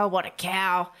saying, "Oh, what a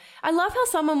cow." I love how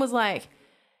someone was like,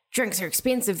 "Drinks are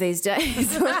expensive these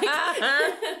days."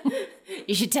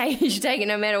 You should take it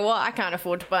no matter what. I can't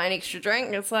afford to buy an extra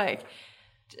drink. It's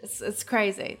it's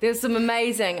crazy. There's some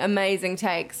amazing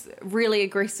takes, really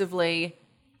aggressively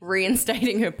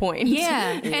reinstating her point.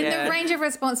 Yeah. And the range of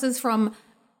responses from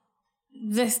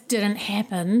 "this didn't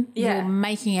happen," you're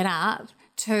making it up,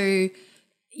 to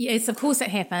 "yes, of course it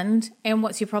happened, and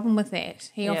what's your problem with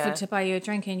that?" He offered to buy you a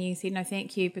drink and you said no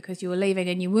thank you because you were leaving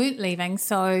and you weren't leaving.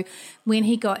 So when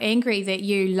he got angry that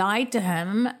you lied to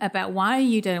him about why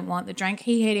you didn't want the drink,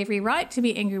 he had every right to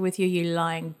be angry with you, you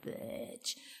lying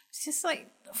bitch. It's just like,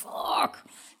 fuck.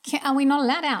 Are we not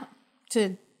allowed out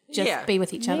to just be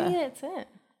with each other? Yeah, that's it.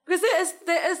 Because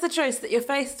that is the choice that you're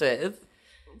faced with.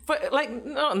 For,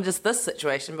 not in just this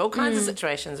situation, but all kinds of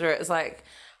situations where it's like,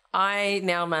 I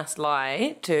now must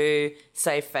lie to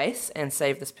save face and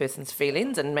save this person's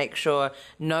feelings and make sure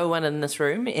no one in this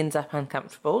room ends up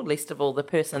uncomfortable, least of all the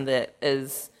person that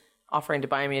is offering to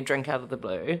buy me a drink out of the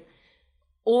blue.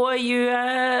 Or you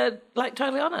are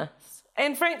totally honest.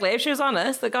 And frankly, if she was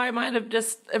honest, the guy might have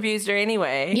just abused her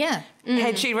anyway. Yeah.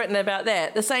 Had she written about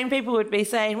that, the same people would be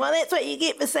saying, "Well, that's what you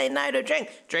get for saying no to a drink.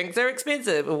 Drinks are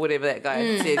expensive," or whatever that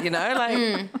guy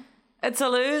said, It's a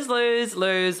lose, lose,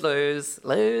 lose, lose,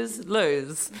 lose,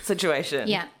 lose situation.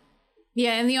 Yeah.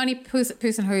 Yeah, and the only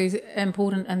person who's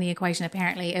important in the equation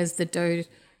apparently is the dude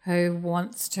who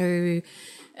wants to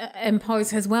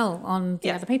impose his will on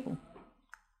the other people.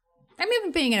 I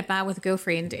remember being in a bar with a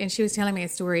girlfriend and she was telling me a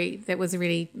story that was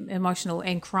really emotional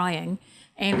and crying,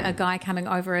 and a guy coming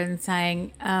over and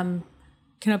saying,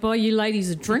 can I buy you ladies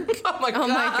a drink? Oh my Oh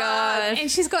my god.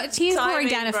 And she's got tears pouring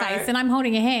down her Timing, bro. face, and I'm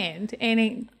holding her hand.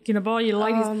 And can I buy you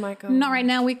ladies? Oh my God. Not right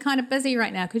now. We're kind of busy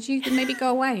right now. Could you maybe go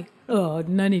away? Oh,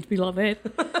 no need to be like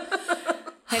that.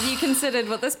 Have you considered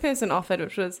what this person offered,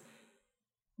 which was,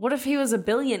 what if he was a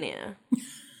billionaire?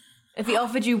 If he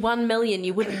offered you 1 million,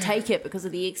 you wouldn't take it because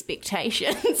of the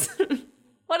expectations.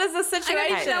 What is the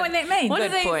situation? I don't know what that means. What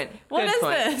Good are these- point. What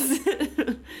Good is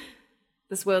this?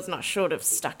 This world's not short of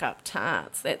stuck-up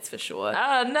tarts, that's for sure.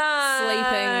 Oh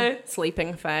no.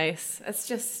 Sleeping face. It's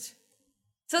just...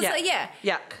 So it's Yeah. like, yeah,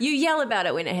 Yuck. you yell about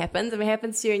it when it happens. If it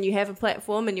happens to you and you have a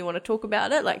platform and you want to talk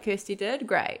about it like Kirsty did,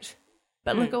 great.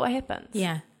 But look at what happens.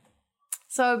 Yeah.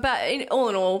 So, but all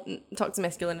in all, toxic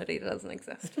masculinity doesn't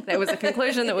exist. That was a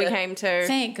conclusion that we came to.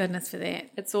 Thank goodness for that.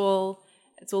 It's all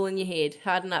in your head.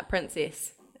 Harden up,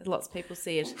 princess, as lots of people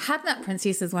said. Harden up,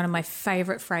 princess is one of my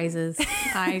favourite phrases.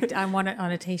 I want it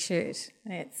on a t-shirt.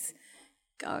 It's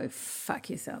go fuck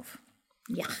yourself.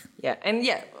 Yeah. Yeah, and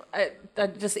I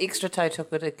just extra toe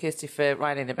took it to Kirsty for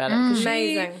writing about it. 'Cause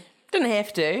Amazing. She didn't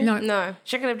have to. No.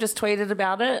 She could have just tweeted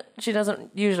about it. She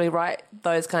doesn't usually write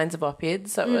those kinds of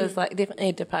op-eds, so it was like definitely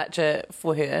a departure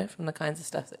for her from the kinds of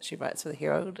stuff that she writes for the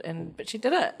Herald. But she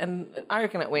did it, and I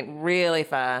reckon it went really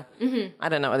far. Mm-hmm. I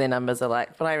don't know what their numbers are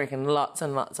like, but I reckon lots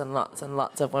and lots and lots and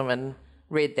lots of women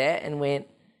read that and went,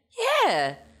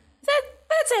 "Yeah,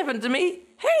 that's happened to me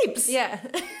heaps." Yeah.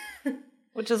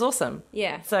 Which is awesome.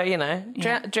 Yeah. So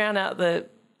drown out the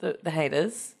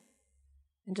haters.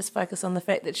 And just focus on the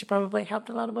fact that she probably helped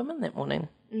a lot of women that morning.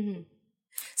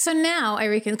 So now I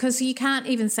reckon, because you can't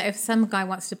even say, if some guy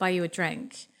wants to buy you a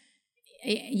drink,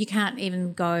 you can't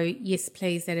even go, yes,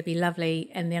 please, that'd be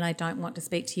lovely, and then I don't want to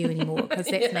speak to you anymore, because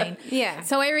that's mean. Yeah.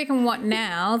 So I reckon what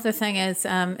now, the thing is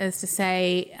to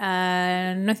say,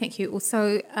 no, thank you.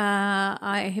 Also,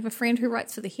 I have a friend who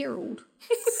writes for the Herald.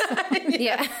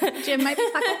 Yeah. Jim, maybe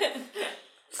fuck off.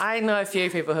 I know a few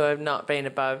people who have not been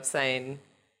above saying,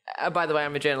 by the way,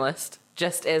 I'm a journalist,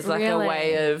 just as like Really? a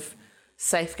way of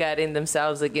safeguarding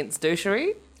themselves against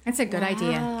douchery. That's a good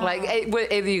idea. Like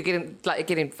either you're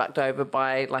getting fucked over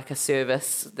by like a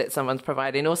service that someone's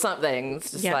providing or something.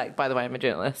 It's just Yeah. like, by the way, I'm a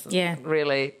journalist. Yeah. It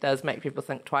really does make people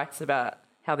think twice about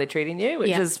how they're treating you, which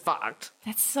Yeah. is fucked.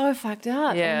 That's so fucked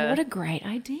up. Yeah. And what a great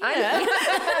idea.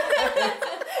 I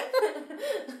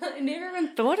I never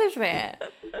even thought of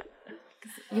that.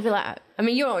 You'd be like, I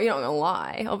mean, you're not going to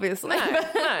lie, obviously. No,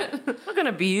 I'm not going to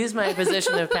abuse my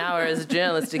position of power as a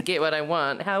journalist to get what I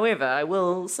want. However, I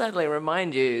will certainly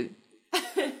remind you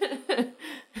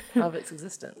of its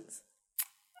existence.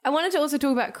 I wanted to also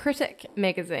talk about Critic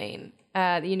magazine,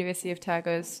 the University of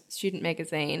Otago's student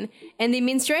magazine, and the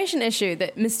menstruation issue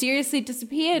that mysteriously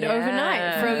disappeared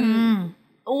overnight from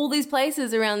all these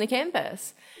places around the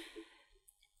campus.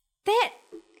 That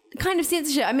kind of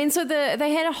censorship. I mean, so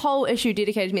they had a whole issue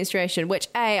dedicated to menstruation, which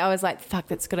I was like, fuck,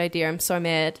 that's a good idea. I'm so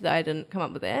mad that I didn't come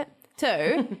up with that. 2,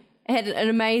 it had an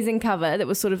amazing cover that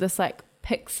was sort of this like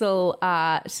pixel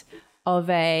art of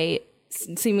a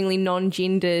seemingly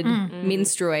non-gendered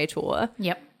menstruator.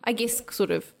 Yep. I guess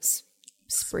sort of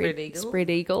Spread eagle. spread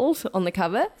eagled on the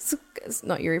cover. It's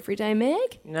not your everyday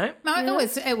mag. No? No,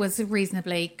 it was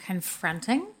reasonably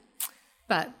confronting,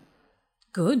 but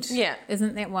good. Yeah.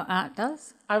 Isn't that what art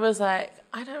does? I was like,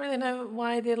 I don't really know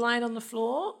why they're lying on the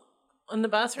floor, on the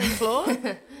bathroom floor.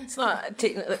 It's not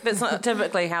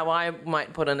typically how I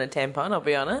might put in a tampon, I'll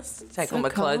be honest. Take all my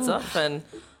clothes off and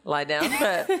lie down.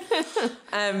 But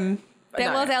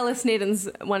That was Alice Sneddon's,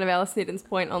 one of Alice Sneddon's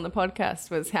point on the podcast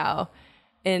was how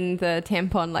in the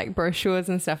tampon like brochures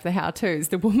and stuff, the how-tos,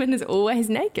 the woman is always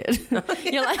naked.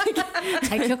 You're like,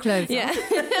 Take your clothes yeah.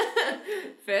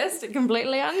 First,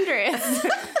 completely undress.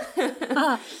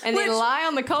 And then lie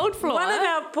on the cold floor. One of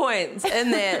our points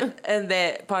in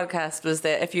that podcast was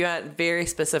that if you aren't very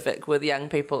specific with young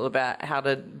people about how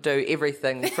to do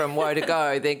everything from woe to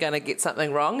go, they're going to get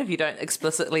something wrong if you don't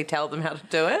explicitly tell them how to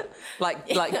do it. Like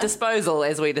disposal,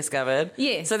 as we discovered.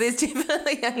 Yes. So there's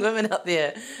definitely young women out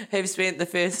there who've spent the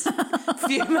first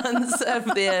few months of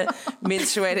their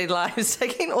menstruated lives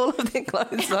taking all of their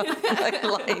clothes off, like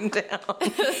lying down.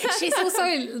 She's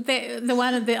also the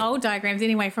one of the old diagrams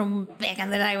anyway from back in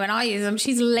the day when I used them.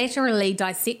 She's laterally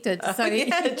dissected. So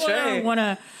yeah, true. Want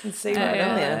to Can see right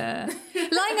in there.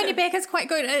 lying on your back is quite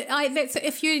good. That's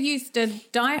if you used a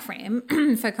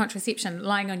diaphragm for contraception.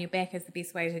 Lying on your back is the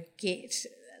best way to get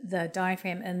the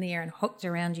diaphragm in there and hooked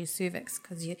around your cervix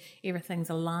because everything's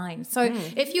aligned. So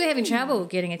if you're having trouble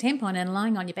getting a tampon in,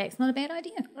 lying on your back is not a bad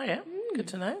idea. Oh yeah, good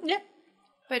to know. Yeah.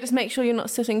 But just make sure you're not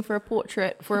sitting for a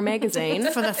portrait for a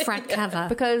magazine for the front cover.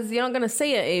 because you're not going to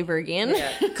see it ever again.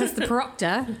 Because the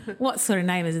proctor, what sort of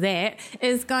name is that,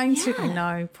 is going to,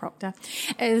 no, proctor,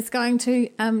 is going to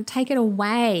take it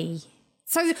away.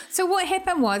 So what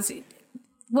happened was,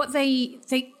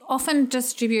 they often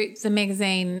distribute the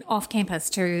magazine off campus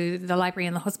to the library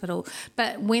and the hospital,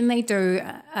 but when they do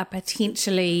a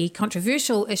potentially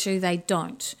controversial issue, they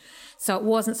don't. So it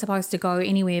wasn't supposed to go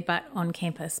anywhere but on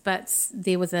campus. But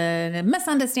there was a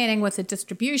misunderstanding with the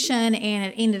distribution, and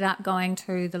it ended up going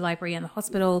to the library and the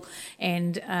hospital,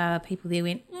 and people there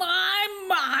went, my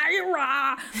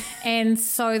Myra! And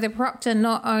so the proctor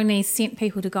not only sent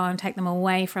people to go and take them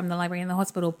away from the library and the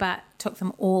hospital, but took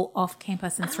them all off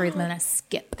campus and threw them in a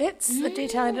skip. That's a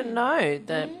detail I didn't know,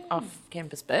 the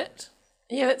off-campus bit.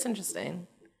 Yeah, that's interesting.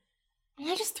 And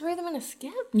they just threw them in a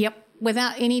skip? Yep,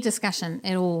 without any discussion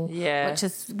at all. Yeah.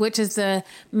 Which is the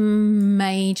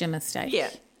major mistake. Yeah,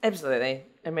 absolutely.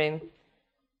 I mean,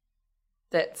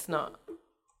 that's not...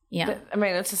 Yeah.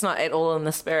 it's just not at all in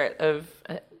the spirit of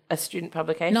a student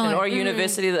publication or a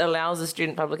university that allows a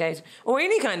student publication or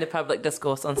any kind of public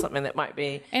discourse on something that might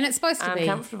be and it's supposed to be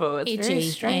uncomfortable. It's edgy very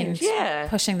strange. and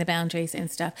pushing the boundaries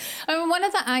and stuff. I mean, one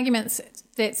of the arguments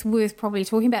that's worth probably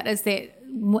talking about is that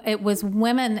it was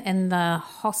women in the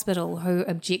hospital who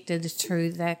objected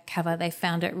to the cover. They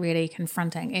found it really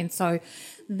confronting. And so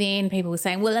then people were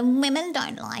saying, well, if women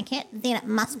don't like it, then it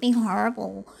must be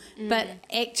horrible. But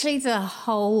actually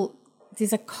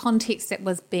there's a context that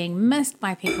was being missed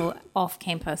by people off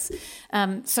campus.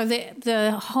 So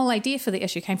the whole idea for the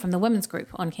issue came from the women's group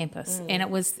on campus, and it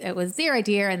was their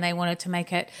idea, and they wanted to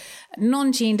make it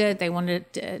non-gendered. They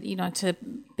wanted to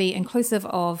be inclusive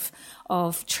of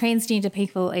transgender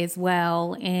people as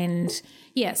well, and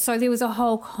so there was a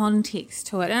whole context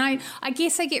to it. And I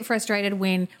guess I get frustrated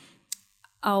when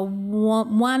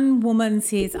one woman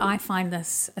says, I find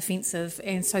this offensive,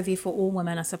 and so therefore all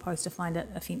women are supposed to find it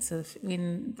offensive.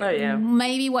 When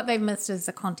maybe what they've missed is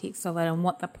the context of it and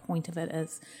what the point of it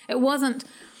is.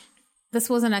 This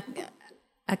wasn't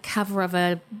a cover of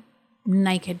a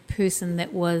naked person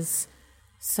that was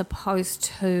supposed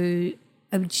to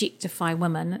objectify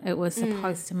women. It was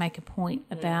supposed to make a point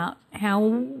about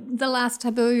how the last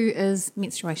taboo is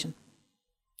menstruation.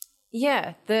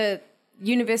 Yeah, the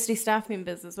university staff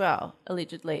members as well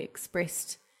allegedly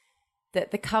expressed that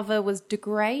the cover was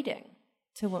degrading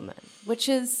to women, which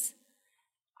is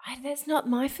that's not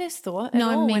my first thought at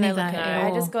all. Me when neither I look at at it.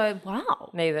 all. I just go, wow,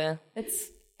 Neither. it's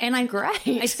And I great.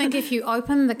 I think if you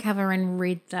open the cover and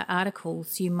read the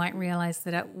articles, you might realise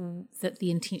that that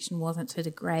the intention wasn't to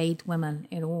degrade women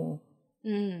at all.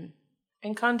 And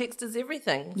context is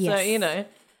everything. Yes. So,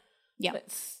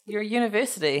 Yep. you're a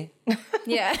university.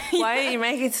 Yeah. Why are you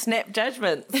making snap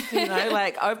judgments?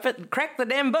 Crack the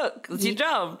damn book. It's your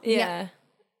job. Yeah.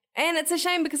 And it's a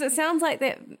shame because it sounds like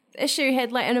that issue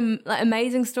had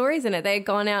amazing stories in it. They had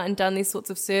gone out and done these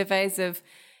sorts of surveys of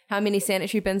how many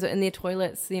sanitary bins are in their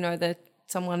toilets.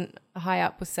 Someone high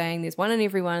up was saying there's one in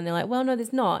everyone, and they're like, well, no,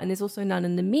 there's not. And there's also none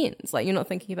in the men's. Like, you're not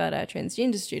thinking about our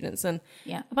transgender students and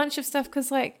a bunch of stuff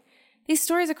because, these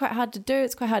stories are quite hard to do.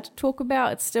 It's quite hard to talk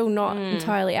about. It's still not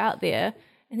entirely out there.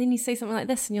 And then you see something like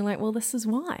this and you're like, well, this is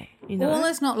why. All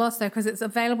is not lost, though, because it's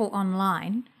available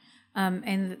online.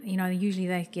 And, usually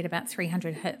they get about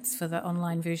 300 hits for the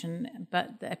online version,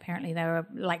 but apparently they were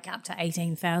up to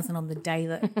 18,000 on the day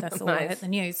that this all hit the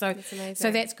news. So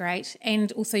that's great.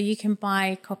 And also you can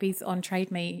buy copies on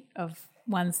Trade Me of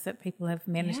ones that people have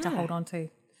managed to hold on to.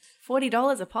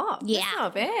 $40 a pop. Yeah. That's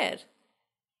not bad.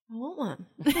 I want one.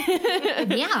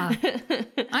 Yeah.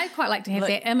 I'd quite like to have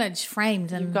that image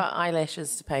framed. And You've got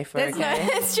eyelashes to pay for.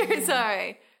 That's true.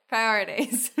 Sorry.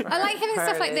 Priorities. I like having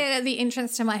stuff like that at the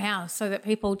entrance to my house so that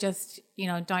people just,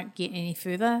 don't get any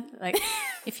further. Like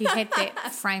if you had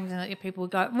that framed and people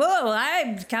would go, whoa,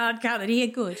 I can't cut it here.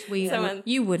 Good.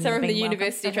 You wouldn't. Someone from the welcome.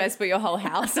 university tries to put your whole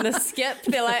house in a skip.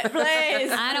 They're like,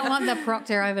 please. I don't want the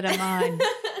proctor over to mine.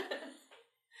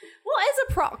 What is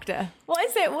a proctor? What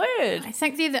is that word? I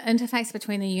think they're the interface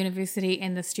between the university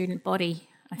and the student body.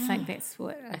 I think that's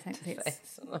what I think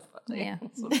that's. Yeah.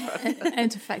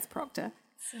 Interface proctor.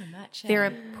 So much. They're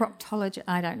a proctologist.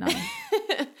 I don't know.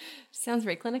 Sounds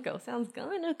very clinical. Sounds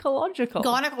gynecological.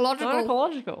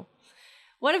 Gynecological.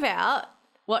 What about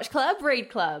Watch Club, Read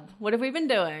Club? What have we been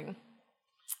doing?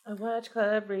 A Watch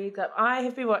Club, Read Club. I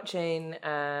have been watching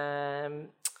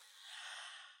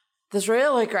this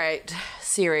really great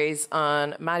series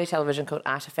on Māori television called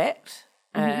Artifact.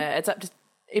 It's up to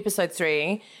episode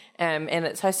 3, and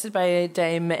it's hosted by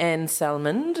Dame Anne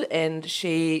Salmond, and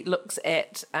she looks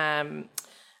at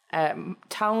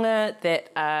taonga that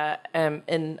are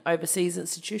in overseas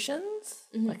institutions,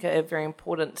 like a very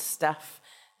important stuff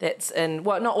that's in,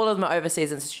 well, not all of them are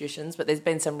overseas institutions, but there's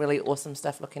been some really awesome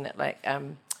stuff looking at like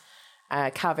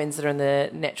carvings that are in the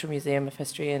Natural Museum of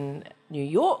History in New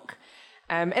York.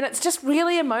 And it's just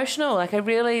really emotional. Like I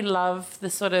really love the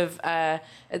sort of,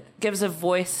 it gives a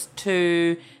voice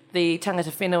to the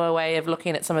tangata whenua way of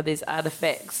looking at some of these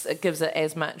artefacts. It gives it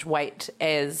as much weight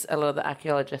as a lot of the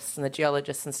archaeologists and the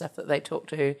geologists and stuff that they talk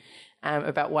to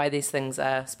about why these things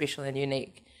are special and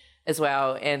unique as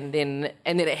well. And then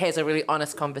it has a really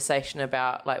honest conversation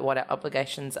about like what our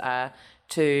obligations are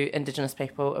to Indigenous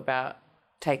people about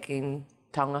taking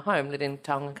taonga home, letting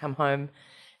taonga come home.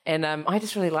 And I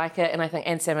just really like it. And I think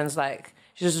Anne Salmon's like,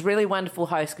 she's a really wonderful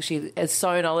host because she is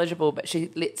so knowledgeable, but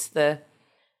she lets the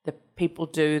people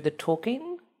do the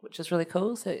talking, which is really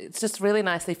cool. So it's just really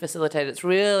nicely facilitated. It's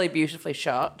really beautifully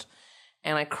shot.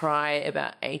 And I cry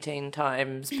about 18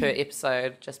 times per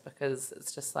episode just because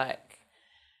it's just like,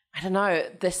 I don't know,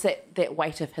 that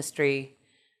weight of history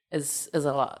is a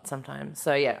lot sometimes.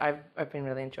 So yeah, I've been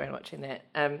really enjoying watching that.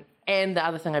 And the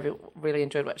other thing I've really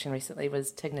enjoyed watching recently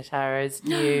was Tig Notaro's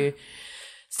new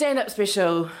stand-up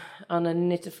special on a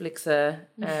Netflixer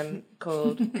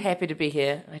called Happy to Be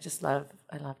Here.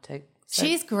 I love Tig.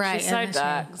 She's great. She's so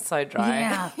dark, so dry.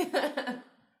 Yeah.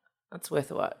 It's worth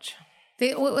a watch.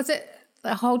 Was it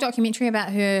the whole documentary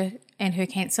about her and her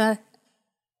cancer?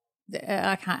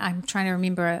 I'm trying to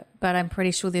remember it, but I'm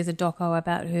pretty sure there's a doco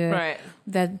about her. Right.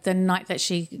 The night that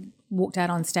she walked out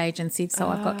on stage and said, "So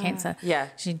I've got cancer." Yeah.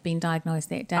 She'd been diagnosed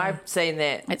that day. I've seen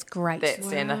that. It's great. That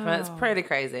stand-up, and it's pretty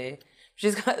crazy.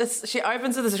 She's got this. She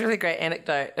opens with this really great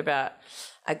anecdote about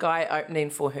a guy opening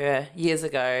for her years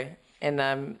ago,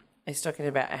 and he's talking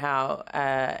about how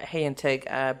he and Tig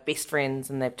are best friends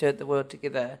and they've toured the world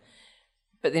together,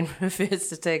 but then refers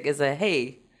to Tig as a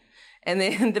he. And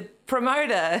then the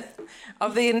promoter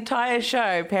of the entire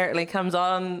show apparently comes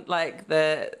on like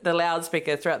the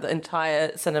loudspeaker throughout the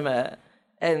entire cinema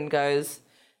and goes,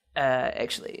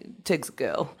 actually, Tig's a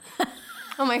girl.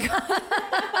 Oh my God.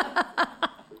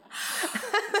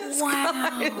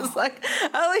 Wow. It's like,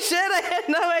 holy shit, I had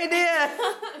no idea.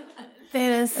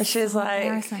 That is. And she's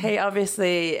like, he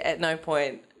obviously at no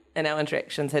point in our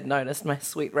interactions had noticed my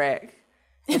sweet rack.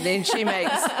 And then she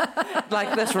makes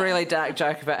like this really dark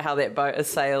joke about how that boat has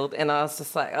sailed. And I was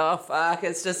just like, oh, fuck,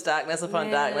 it's just darkness upon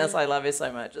darkness. I love her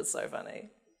so much. It's so funny.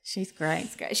 She's great.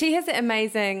 It's great. She has an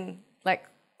amazing, like,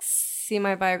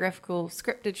 semi-biographical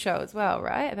scripted show as well,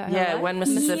 right? About her life? One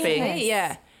Mississippi.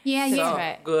 Yeah. Yeah, So yeah.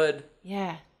 Right. good.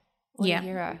 Yeah. What a Yeah.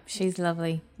 hero. She's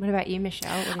lovely. What about you,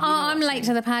 Michelle? What have you been I'm watching? late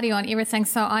to the party on everything,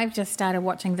 so I've just started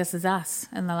watching This Is Us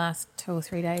in the last 2 or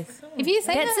 3 days. Have you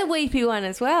seen That's it? a weepy one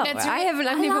as well. It's Right? I've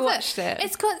I never love watched it.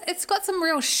 It's got some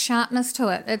real sharpness to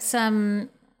it. It's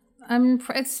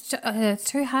it's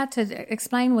too hard to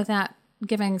explain without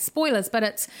giving spoilers, but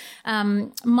it's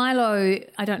Milo,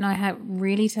 I don't know how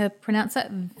really to pronounce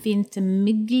it,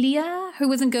 Ventimiglia, who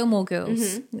was in Gilmore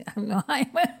Girls.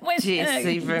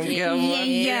 Jessie from Gilmore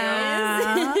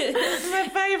Yeah. It's my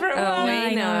favourite one. I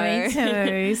know, me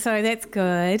too. So that's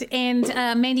good. And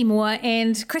Mandy Moore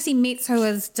and Chrissy Metz, who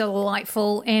is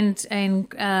delightful, and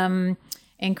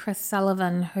Chris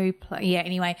Sullivan, who play. Yeah,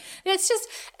 anyway,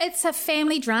 it's a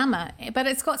family drama, but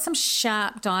it's got some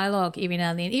sharp dialogue every now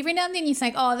and then. Every now and then you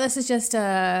think, oh, this is just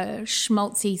a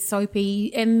schmaltzy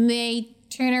soapy, and they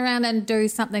turn around and do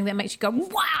something that makes you go,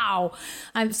 wow.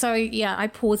 So, yeah, I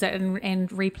pause it and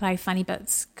replay funny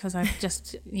bits because I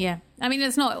just, yeah. I mean,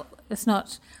 it's not,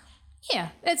 yeah,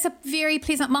 it's a very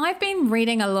pleasant. I've been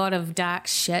reading a lot of dark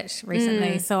shit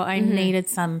recently, so I needed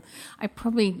some, I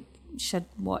probably should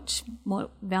watch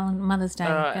Mother's Day.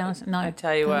 I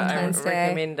tell you what, I Valentine's Day.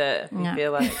 recommend it if you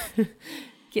feel like.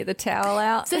 Get the towel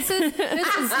out. This is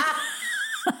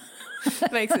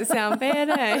Makes it sound bad,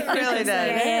 eh? It really does.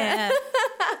 yeah.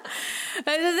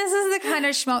 This is the kind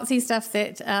of schmaltzy stuff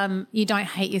that you don't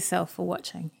hate yourself for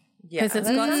watching. Yeah, Because it's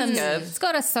good. it's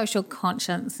got a social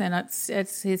conscience, and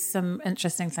there's some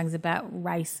interesting things about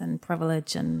race and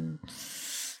privilege and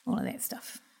all of that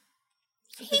stuff.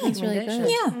 It's really good.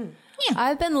 Yeah.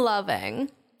 I've been loving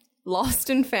Lost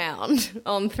and Found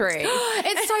on 3.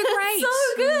 It's so great.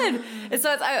 So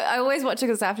good. I always watch it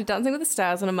because after Dancing with the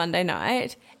Stars on a Monday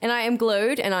night, and I am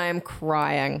glued and I am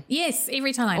crying Yes,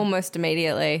 every time. almost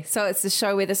immediately. So it's the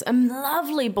show where this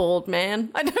lovely bald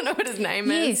man, I don't know what his name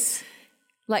is, Yes.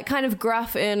 like kind of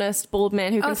gruff, earnest bald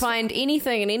man who can find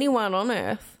anything and anyone on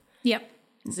earth. Yep.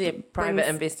 Is he a private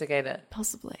investigator?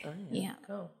 Possibly. Yeah.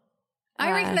 Cool.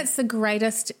 I reckon it's the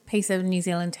greatest piece of New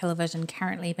Zealand television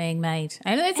currently being made.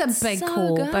 And it's a big so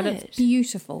call, but good. it's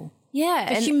beautiful. Yeah.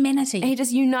 For and humanity. He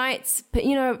just unites,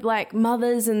 you know, like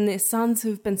mothers and their sons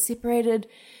who've been separated.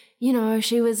 You know,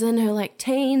 she was in her like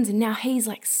teens and now he's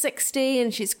like 60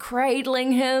 and she's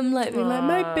cradling him, like being like,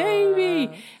 my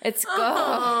baby. It's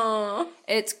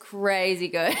it's crazy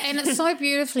good. And it's so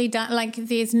beautifully done. Like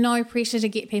there's no pressure to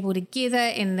get people together,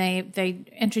 and they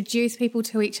introduce people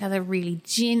to each other really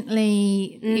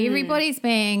gently. Everybody's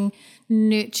being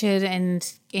nurtured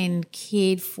and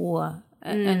cared for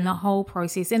in the whole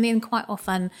process. And then quite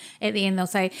often at the end they'll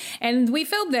say, and we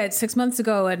filmed that 6 months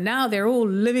ago and now they're all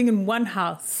living in one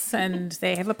house and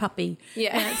they have a puppy.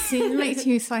 Yeah. And it makes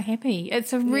you so happy.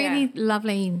 It's a really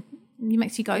lovely, it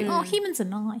makes you go, oh, humans are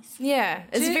nice. Yeah,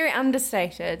 it's very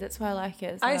understated. That's why I like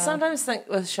it as I well. sometimes think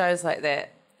with shows like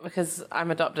that, because I'm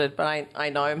adopted, but I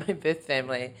know my birth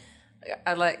family,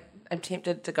 I'm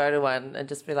tempted to go to one and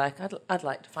just be like, I'd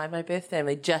like to find my birth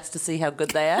family just to see how good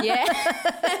they are. Yeah.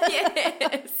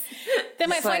 Yes. They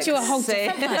might find you a whole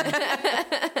different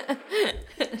one.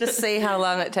 Just see how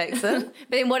long it takes them.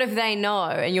 But then what if they know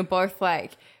and you're both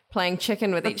like playing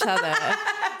chicken with each other?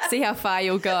 See how far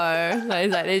you'll go. Like,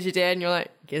 he's like, there's your dad, and you're like,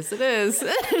 guess it is.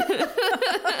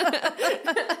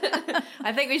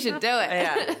 I think we should do it.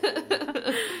 Yeah.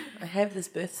 I have this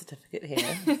birth certificate here.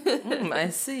 I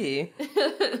see.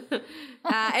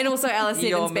 And also Alice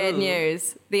Your Needham's Bad move.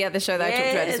 News, the other show that I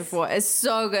talked about this Yes. before, is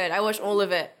so good. I watched all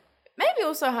of it. Maybe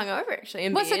also hungover actually.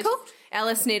 In What's bed. it called?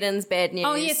 Alice Needham's Bad News.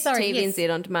 Oh, yes, sorry, yes.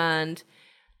 TVNZ on demand.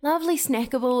 Lovely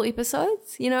snackable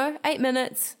episodes. 8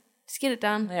 minutes. Just get it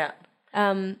done. Yeah.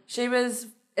 She was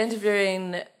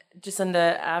interviewing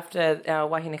Jacinda after our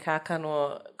Wahine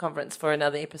Kākano conference for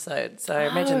another episode. So I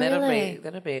imagine really?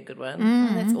 that'll be a good one.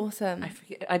 Oh, that's awesome. I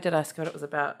forget. I did ask her what it was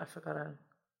about. I forgot a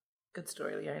good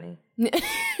story, Leonie.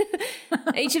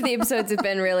 Each of the episodes have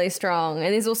been really strong,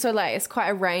 and there's also it's quite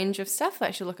a range of stuff.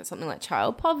 Like she'll look at something like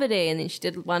child poverty, and then she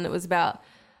did one that was about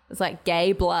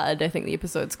gay blood. I think the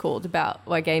episode's called, about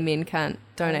why gay men can't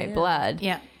donate blood.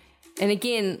 Yeah. And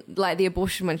again, like the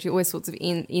abortion one, she always sorts of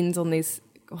ends on these.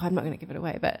 Oh, I'm not going to give it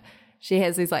away, but she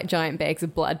has these giant bags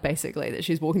of blood basically that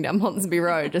she's walking down Ponsonby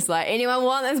Road, just like, anyone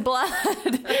want this blood?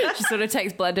 She sort of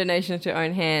takes blood donation into her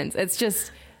own hands. It's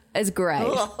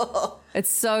great. It's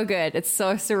so good. It's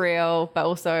so surreal, but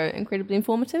also incredibly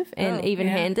informative and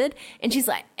even-handed. And she's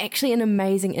actually an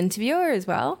amazing interviewer as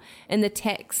well. In the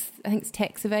I think it's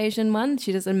tax evasion one,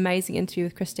 she does an amazing interview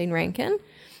with Christine Rankin,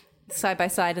 side by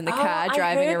side in the car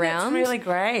driving around. It's really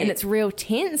great. And it's real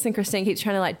tense, and Christine keeps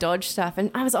trying to dodge stuff. And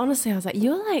I was like,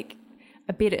 you're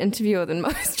a better interviewer than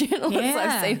most journalists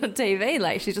I've seen on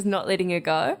TV. She's just not letting her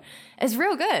go. It's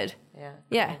real good.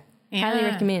 Yeah. Highly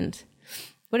recommend.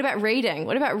 What about reading?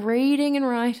 What about reading and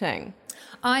writing?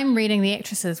 I'm reading The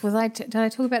Actresses. Did I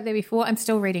talk about that before? I'm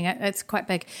still reading it. It's quite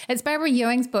big. It's Barbara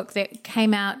Ewing's book that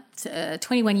came out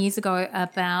 21 years ago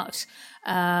about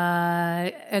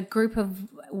a group of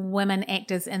women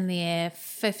actors in their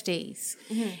 50s,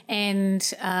 and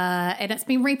it's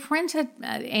been reprinted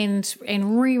and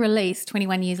re-released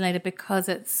 21 years later because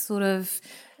it's sort of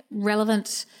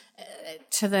relevant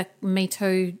to the Me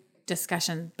Too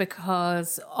discussion,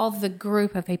 because of the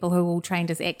group of people who all trained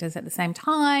as actors at the same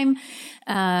time,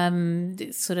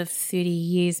 sort of 30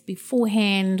 years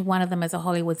beforehand. One of them is a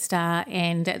Hollywood star,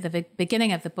 and at the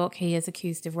beginning of the book he is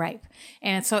accused of rape,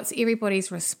 and so it's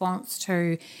everybody's response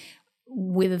to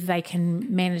whether they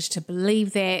can manage to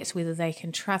believe that, whether they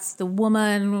can trust the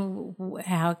woman,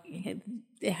 how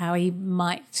he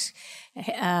might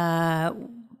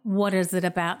what is it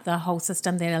about the whole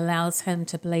system that allows him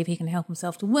to believe he can help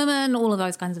himself to women, all of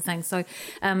those kinds of things. So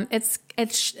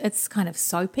it's kind of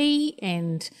soapy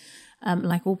and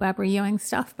like all Barbara Ewing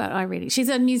stuff, but she's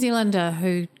a New Zealander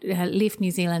who left New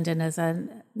Zealand and is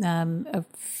a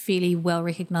fairly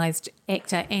well-recognised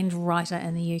actor and writer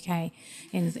in the UK,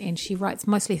 and she writes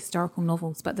mostly historical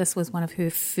novels, but this was one of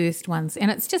her first ones, and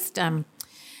it's just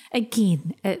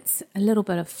again, it's a little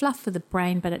bit of fluff for the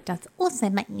brain, but it does also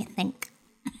make you think.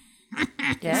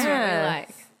 That's what we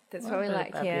like. That's what we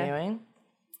like Barbara here. Ewing.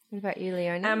 What about you,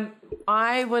 Leonie?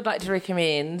 I would like to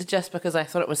recommend, just because I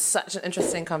thought it was such an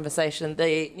interesting conversation,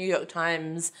 the New York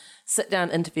Times sit-down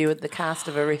interview with the cast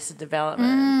of Arrested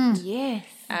Development. Yes.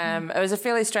 It was a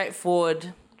fairly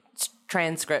straightforward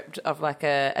transcript of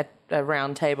a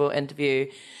round table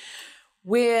interview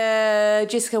where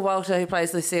Jessica Walter, who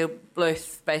plays Lucille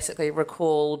Bluth, basically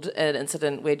recalled an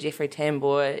incident where Jeffrey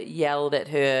Tambor yelled at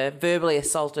her, verbally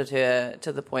assaulted her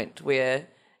to the point where,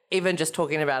 even just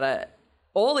talking about it,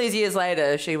 all these years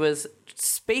later, she was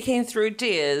speaking through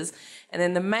tears, and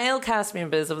then the male cast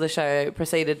members of the show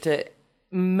proceeded to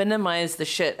minimise the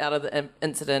shit out of the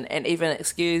incident and even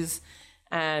excuse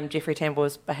Jeffrey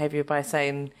Tambor's behaviour by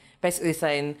saying basically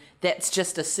saying that's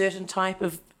just a certain type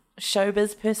of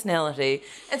showbiz personality.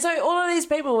 And so all of these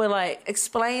people were like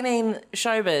explaining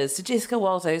showbiz to Jessica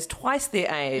Walter, who's twice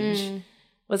their age,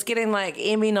 was getting like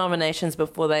Emmy nominations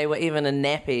before they were even in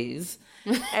nappies.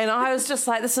 And I was just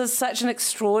like, this is such an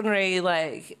extraordinary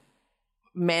like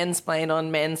mansplain on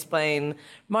mansplain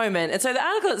moment. And so the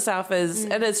article itself is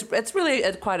it's really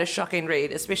quite a shocking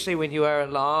read, especially when you are a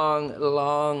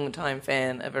long time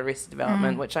fan of Arrested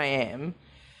Development, which I am.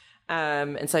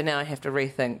 And so now I have to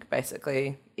rethink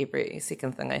basically every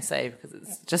second thing I say, because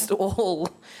it's just all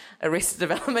Arrested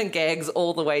Development gags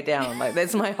all the way down. Like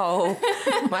that's my whole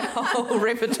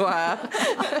repertoire.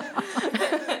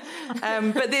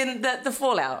 But then the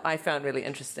fallout I found really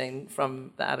interesting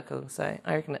from the article. So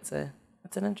I reckon it's an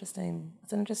interesting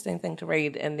thing to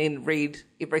read, and then read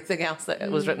everything else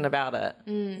that was written about it.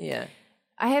 Yeah.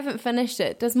 I haven't finished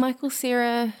it. Does Michael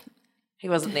Cera... He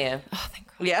wasn't there. Oh, thank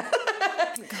God. Yeah.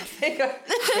 he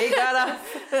got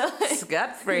off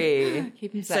scot-free.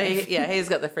 Keep him So safe. he's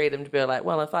got the freedom to be like,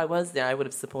 well, if I was there, I would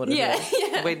have supported Yeah, him.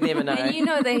 yeah. We'd never know. And you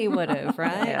know that he would have,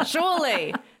 right? Yeah.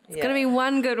 Surely. It's going to be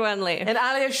one good one left. And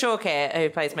Alia Shawkat, who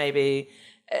plays Maybe,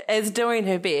 is doing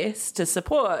her best to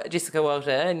support Jessica Walter,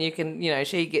 and you can,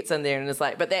 she gets in there and is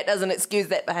like, but that doesn't excuse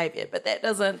that behaviour, but that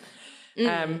doesn't.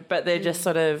 But they're just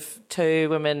sort of two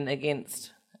women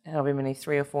against however many,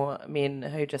 3 or 4 men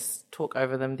who just talk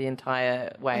over them the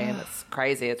entire way, and it's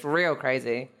crazy. It's real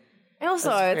crazy. And also,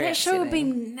 That's very that show would be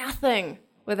upsetting. nothing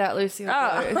without Lucille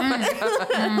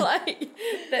Bluth. Like,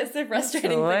 that's the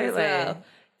frustrating thing as Absolutely. well.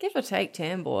 Give or take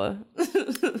Tambor.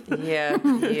 Yeah.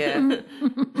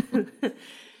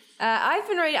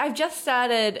 I've just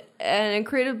started an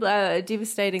incredible,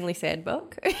 devastatingly sad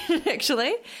book,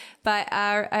 actually, by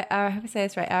I hope I say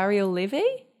this right, Ariel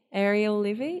Levy,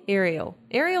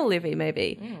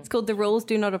 maybe. It's called The Rules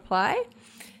Do Not Apply.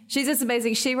 She's just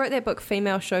amazing. She wrote that book,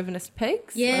 Female Chauvinist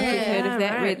Pigs. Yeah. If you've heard of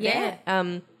that, right. read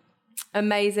that.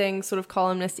 Amazing sort of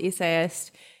columnist,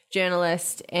 essayist,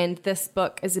 journalist, and this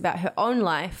book is about her own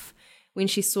life. When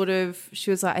she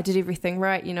was like, I did everything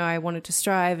right. I wanted to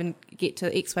strive and get to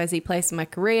XYZ place in my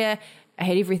career. I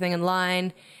had everything in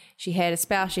line. She had a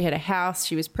spouse, she had a house,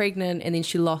 she was pregnant, and then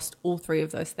she lost all 3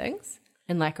 of those things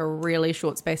in like a really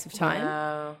short space of time.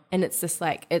 Wow. And it's just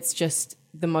like, it's just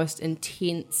the most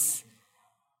intense,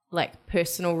 like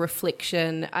personal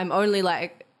reflection. I'm only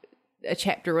like a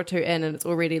chapter or 2 in, and it's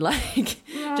already like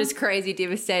just crazy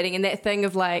devastating. And that thing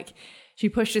of like, she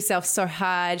pushed herself so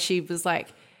hard. She was like,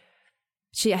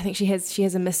 I think she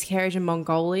has a miscarriage in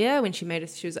Mongolia when she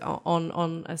was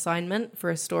on assignment for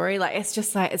a story. Like it's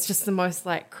just the most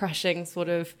like crushing sort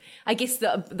of. I guess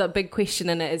the big question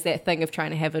in it is that thing of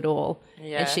trying to have it all,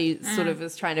 and she sort of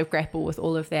is trying to grapple with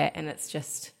all of that, and it's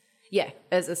just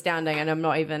it's astounding. And I'm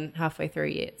not even halfway through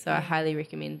yet, so I highly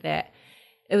recommend that.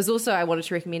 It was also, I wanted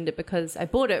to recommend it because I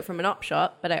bought it from an op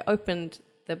shop, but I opened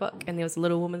the book and there was a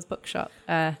Little Woman's Bookshop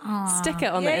sticker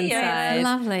on the inside.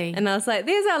 Lovely. And I was like,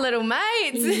 there's our little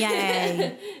mates.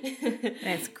 Yay.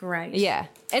 That's great. Yeah.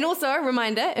 And also, a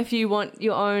reminder, if you want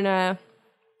your own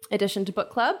addition to book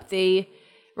club, the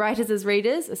Writers as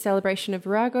Readers, a celebration of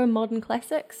Virago modern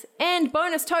classics, and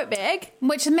bonus tote bag.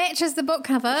 Which matches the book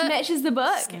cover. Matches the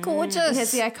book. Gorgeous. It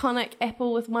has the iconic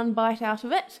apple with one bite out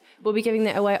of it. We'll be giving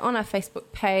that away on our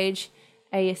Facebook page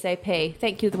ASAP.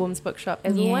 Thank you, The Woman's Bookshop,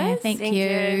 as always. Thank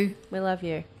you. We love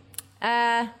you.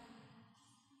 I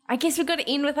guess we've got to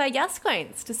end with our Yas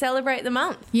Queens to celebrate the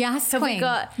month. Yes, So Queen. we've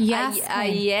got Yes, our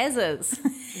Queen. Yazzers.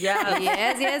 Yeah.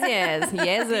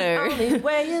 Yazoo. Only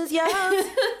way is yours,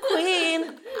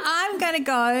 Queen. I'm going to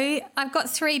go. I've got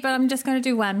 3, but I'm just going to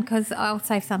do one because I'll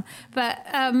save some. But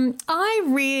I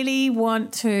really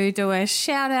want to do a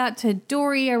shout out to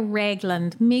Doria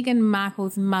Ragland, Meghan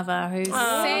Markle's mother, who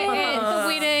sat at the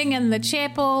wedding in the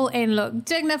chapel and looked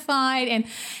dignified. And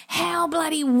how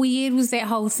bloody weird was that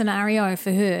whole scenario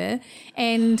for her?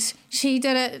 And she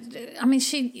did it. I mean,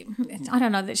 I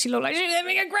don't know that she looked like she was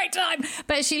having a great time,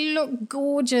 but she looked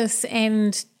gorgeous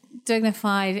and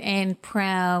dignified and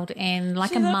proud and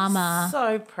like She a looks mama.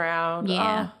 So proud.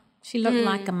 Yeah, she looked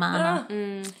like a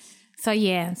mama. So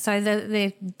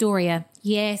the Doria,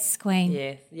 yes,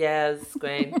 Queen. Yes,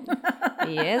 Queen.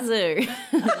 Yazoo.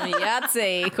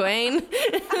 Yahtzee, Queen.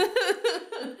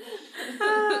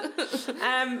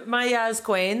 My Yaz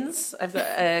Queens. I've got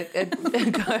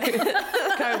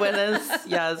co-winners,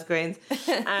 Yaz Queens.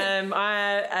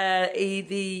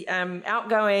 The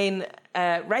outgoing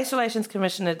Race Relations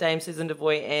Commissioner, Dame Susan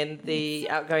Devoy, and the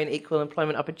outgoing Equal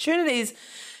Employment Opportunities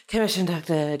commissioned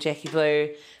Dr. Jackie Blue,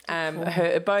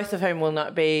 both of whom will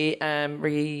not be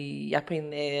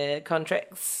re-upping their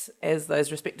contracts as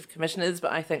those respective commissioners,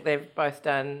 but I think they've both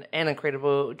done an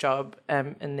incredible job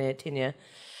in their tenure.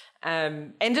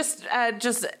 And just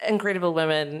incredible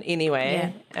women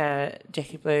anyway. Yeah.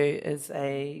 Jackie Blue is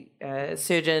a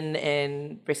surgeon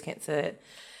and breast cancer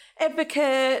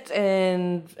advocate,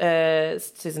 and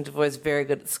Susan Devoy is very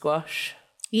good at squash.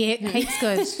 Yeah,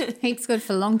 heaps good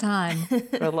for a long time.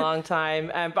 For a long time.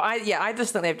 But I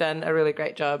just think they've done a really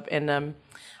great job. And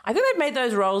I think they've made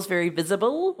those roles very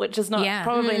visible, which is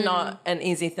probably not an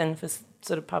easy thing for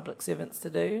sort of public servants to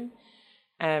do.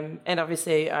 And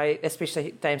obviously,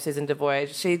 especially Dame Susan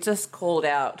Devoy, she just called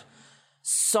out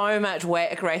so much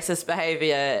whack racist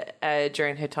behaviour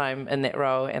during her time in that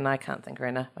role, and I can't thank her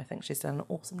enough. I think she's done an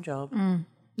awesome job.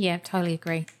 Yeah, totally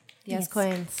agree. Yes,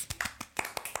 queens.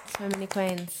 So many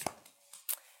queens.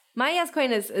 My yes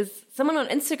queen is someone on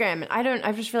Instagram, and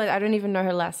I've just realised I don't even know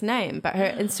her last name, but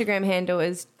her Instagram handle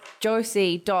is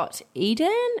Josie.Edan,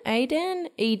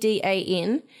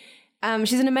 E-D-A-N.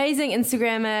 She's an amazing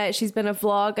Instagrammer. She's been a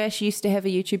vlogger. She used to have a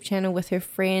YouTube channel with her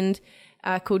friend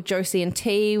called Josie and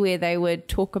T, where they would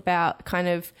talk about kind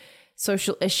of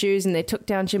social issues, and they took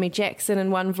down Jimmy Jackson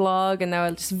in one vlog, and they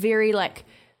were just very like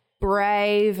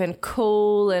brave and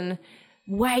cool and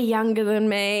way younger than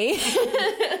me.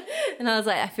 And I was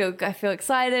like, I feel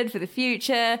excited for the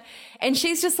future. And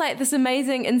she's just like this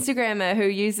amazing Instagrammer who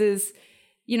uses,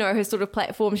 you know, her sort of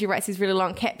platform. She writes these really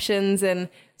long captions and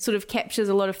sort of captures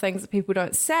a lot of things that people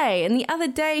don't say. And the other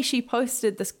day she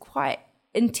posted this quite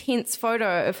intense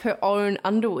photo of her own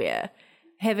underwear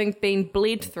having been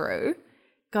bled through,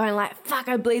 going like, fuck,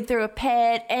 I bled through a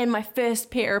pad and my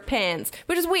first pair of pants,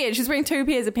 which is weird. She's wearing 2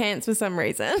 pairs of pants for some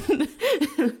reason.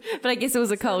 But I guess it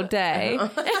was a cold day.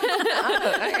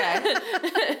 Okay.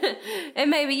 And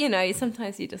maybe, you know,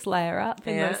 sometimes you just layer up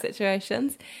in those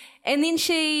situations. And then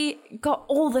she got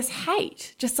all this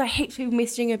hate, just like heaps of people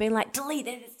messaging her being like, delete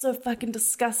it, it's so fucking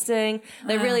disgusting,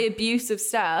 like really abusive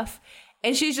stuff.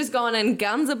 And she's just gone in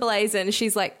guns a-blazing.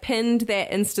 She's like pinned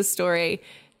that Insta story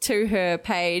to her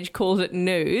page, called it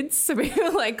nudes, so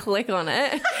people like click on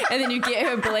it, and then you get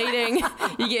her bleeding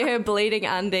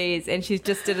undies. And she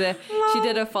did a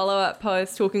follow-up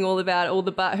post talking all about all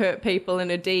the butthurt people in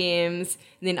her DMs,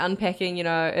 and then unpacking, you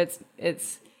know,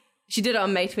 she did it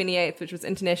on May 28th, which was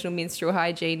International Menstrual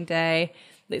Hygiene Day.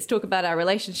 Let's talk about our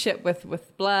relationship with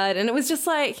blood. And it was just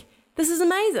like, this is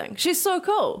amazing. She's so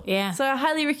cool. Yeah. So I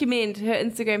highly recommend. Her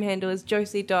Instagram handle is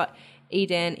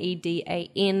Josie.Edan,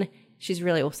 E-D-A-N. She's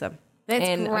really awesome. That's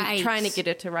and great. I'm trying to get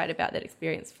her to write about that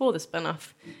experience for the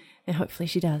spin-off. And hopefully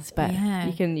she does. But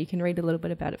you can read a little bit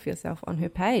about it for yourself on her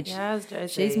page. Yes, Josie.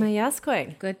 She's my Yas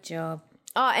Queen. Good job.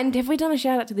 Oh, and have we done a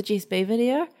shout out to the Jess B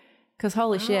video? Because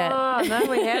holy shit. Oh, no,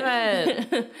 we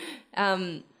haven't.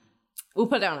 We'll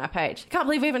put it on our page. Can't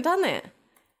believe we haven't done that.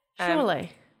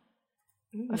 Surely.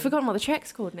 I've forgotten what the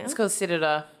track's called now. It's called Set It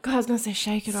Off. God, I was going to say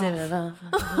Shake It Off. Set It Off.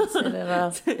 Set It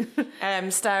Off.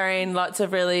 Starring lots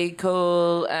of really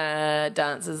cool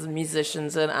dancers and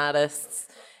musicians and artists,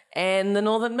 and the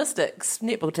Northern Mystics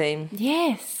netball team.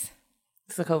 Yes.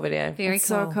 It's a cool video. Very It's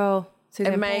cool. so cool.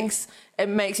 It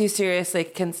makes you seriously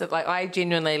consider. Like, I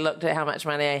genuinely looked at how much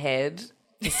money I had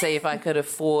to see if I could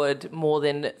afford more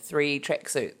than 3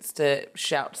 tracksuits to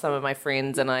shout some of my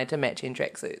friends and I to matching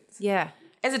tracksuits. Yeah.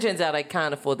 As it turns out, I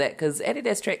can't afford that because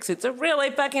Adidas tracksuits are really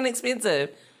fucking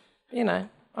expensive. You know,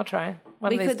 I'll try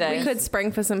one of these days. We could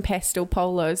spring for some pastel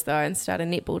polos though and start a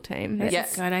netball team.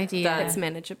 That's a good idea. That's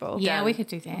manageable. Yeah, we could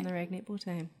do On that. the Rag netball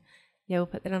team. Yeah, we'll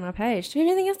put that on our page. Do we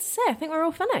have anything else to say? I think we're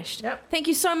all finished. Yep. Thank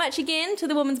you so much again to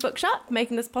the Women's Bookshop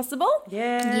making this possible.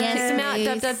 Yeah. Check them out,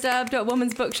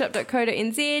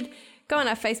 www.womensbookshop.co.nz. Go on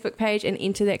our Facebook page and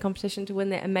enter that competition to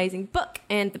win that amazing book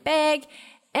and the bag.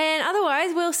 And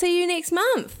otherwise, we'll see you next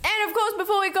month. And of course,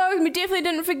 before we go, we definitely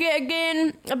didn't forget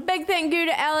again, a big thank you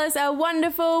to Alice, our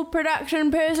wonderful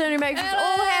production person who makes this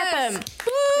all happen.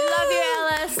 We love you,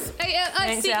 Alice.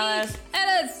 Thanks, Alice.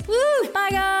 Alice. Woo. Bye,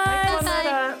 guys.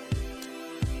 Bye.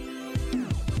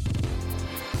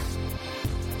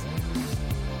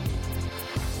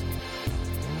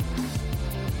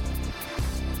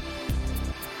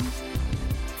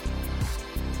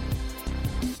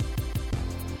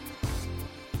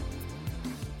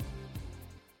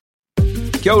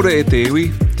 Kia ora e te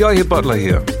iwi, Te Aihe Butler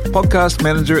here, podcast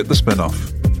manager at The Spinoff.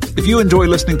 If you enjoy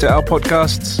listening to our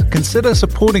podcasts, consider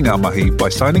supporting our mahi by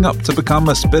signing up to become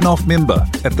a Spinoff member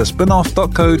at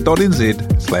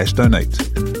thespinoff.co.nz/donate.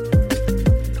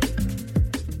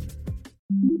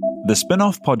 The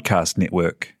Spinoff Podcast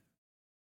Network.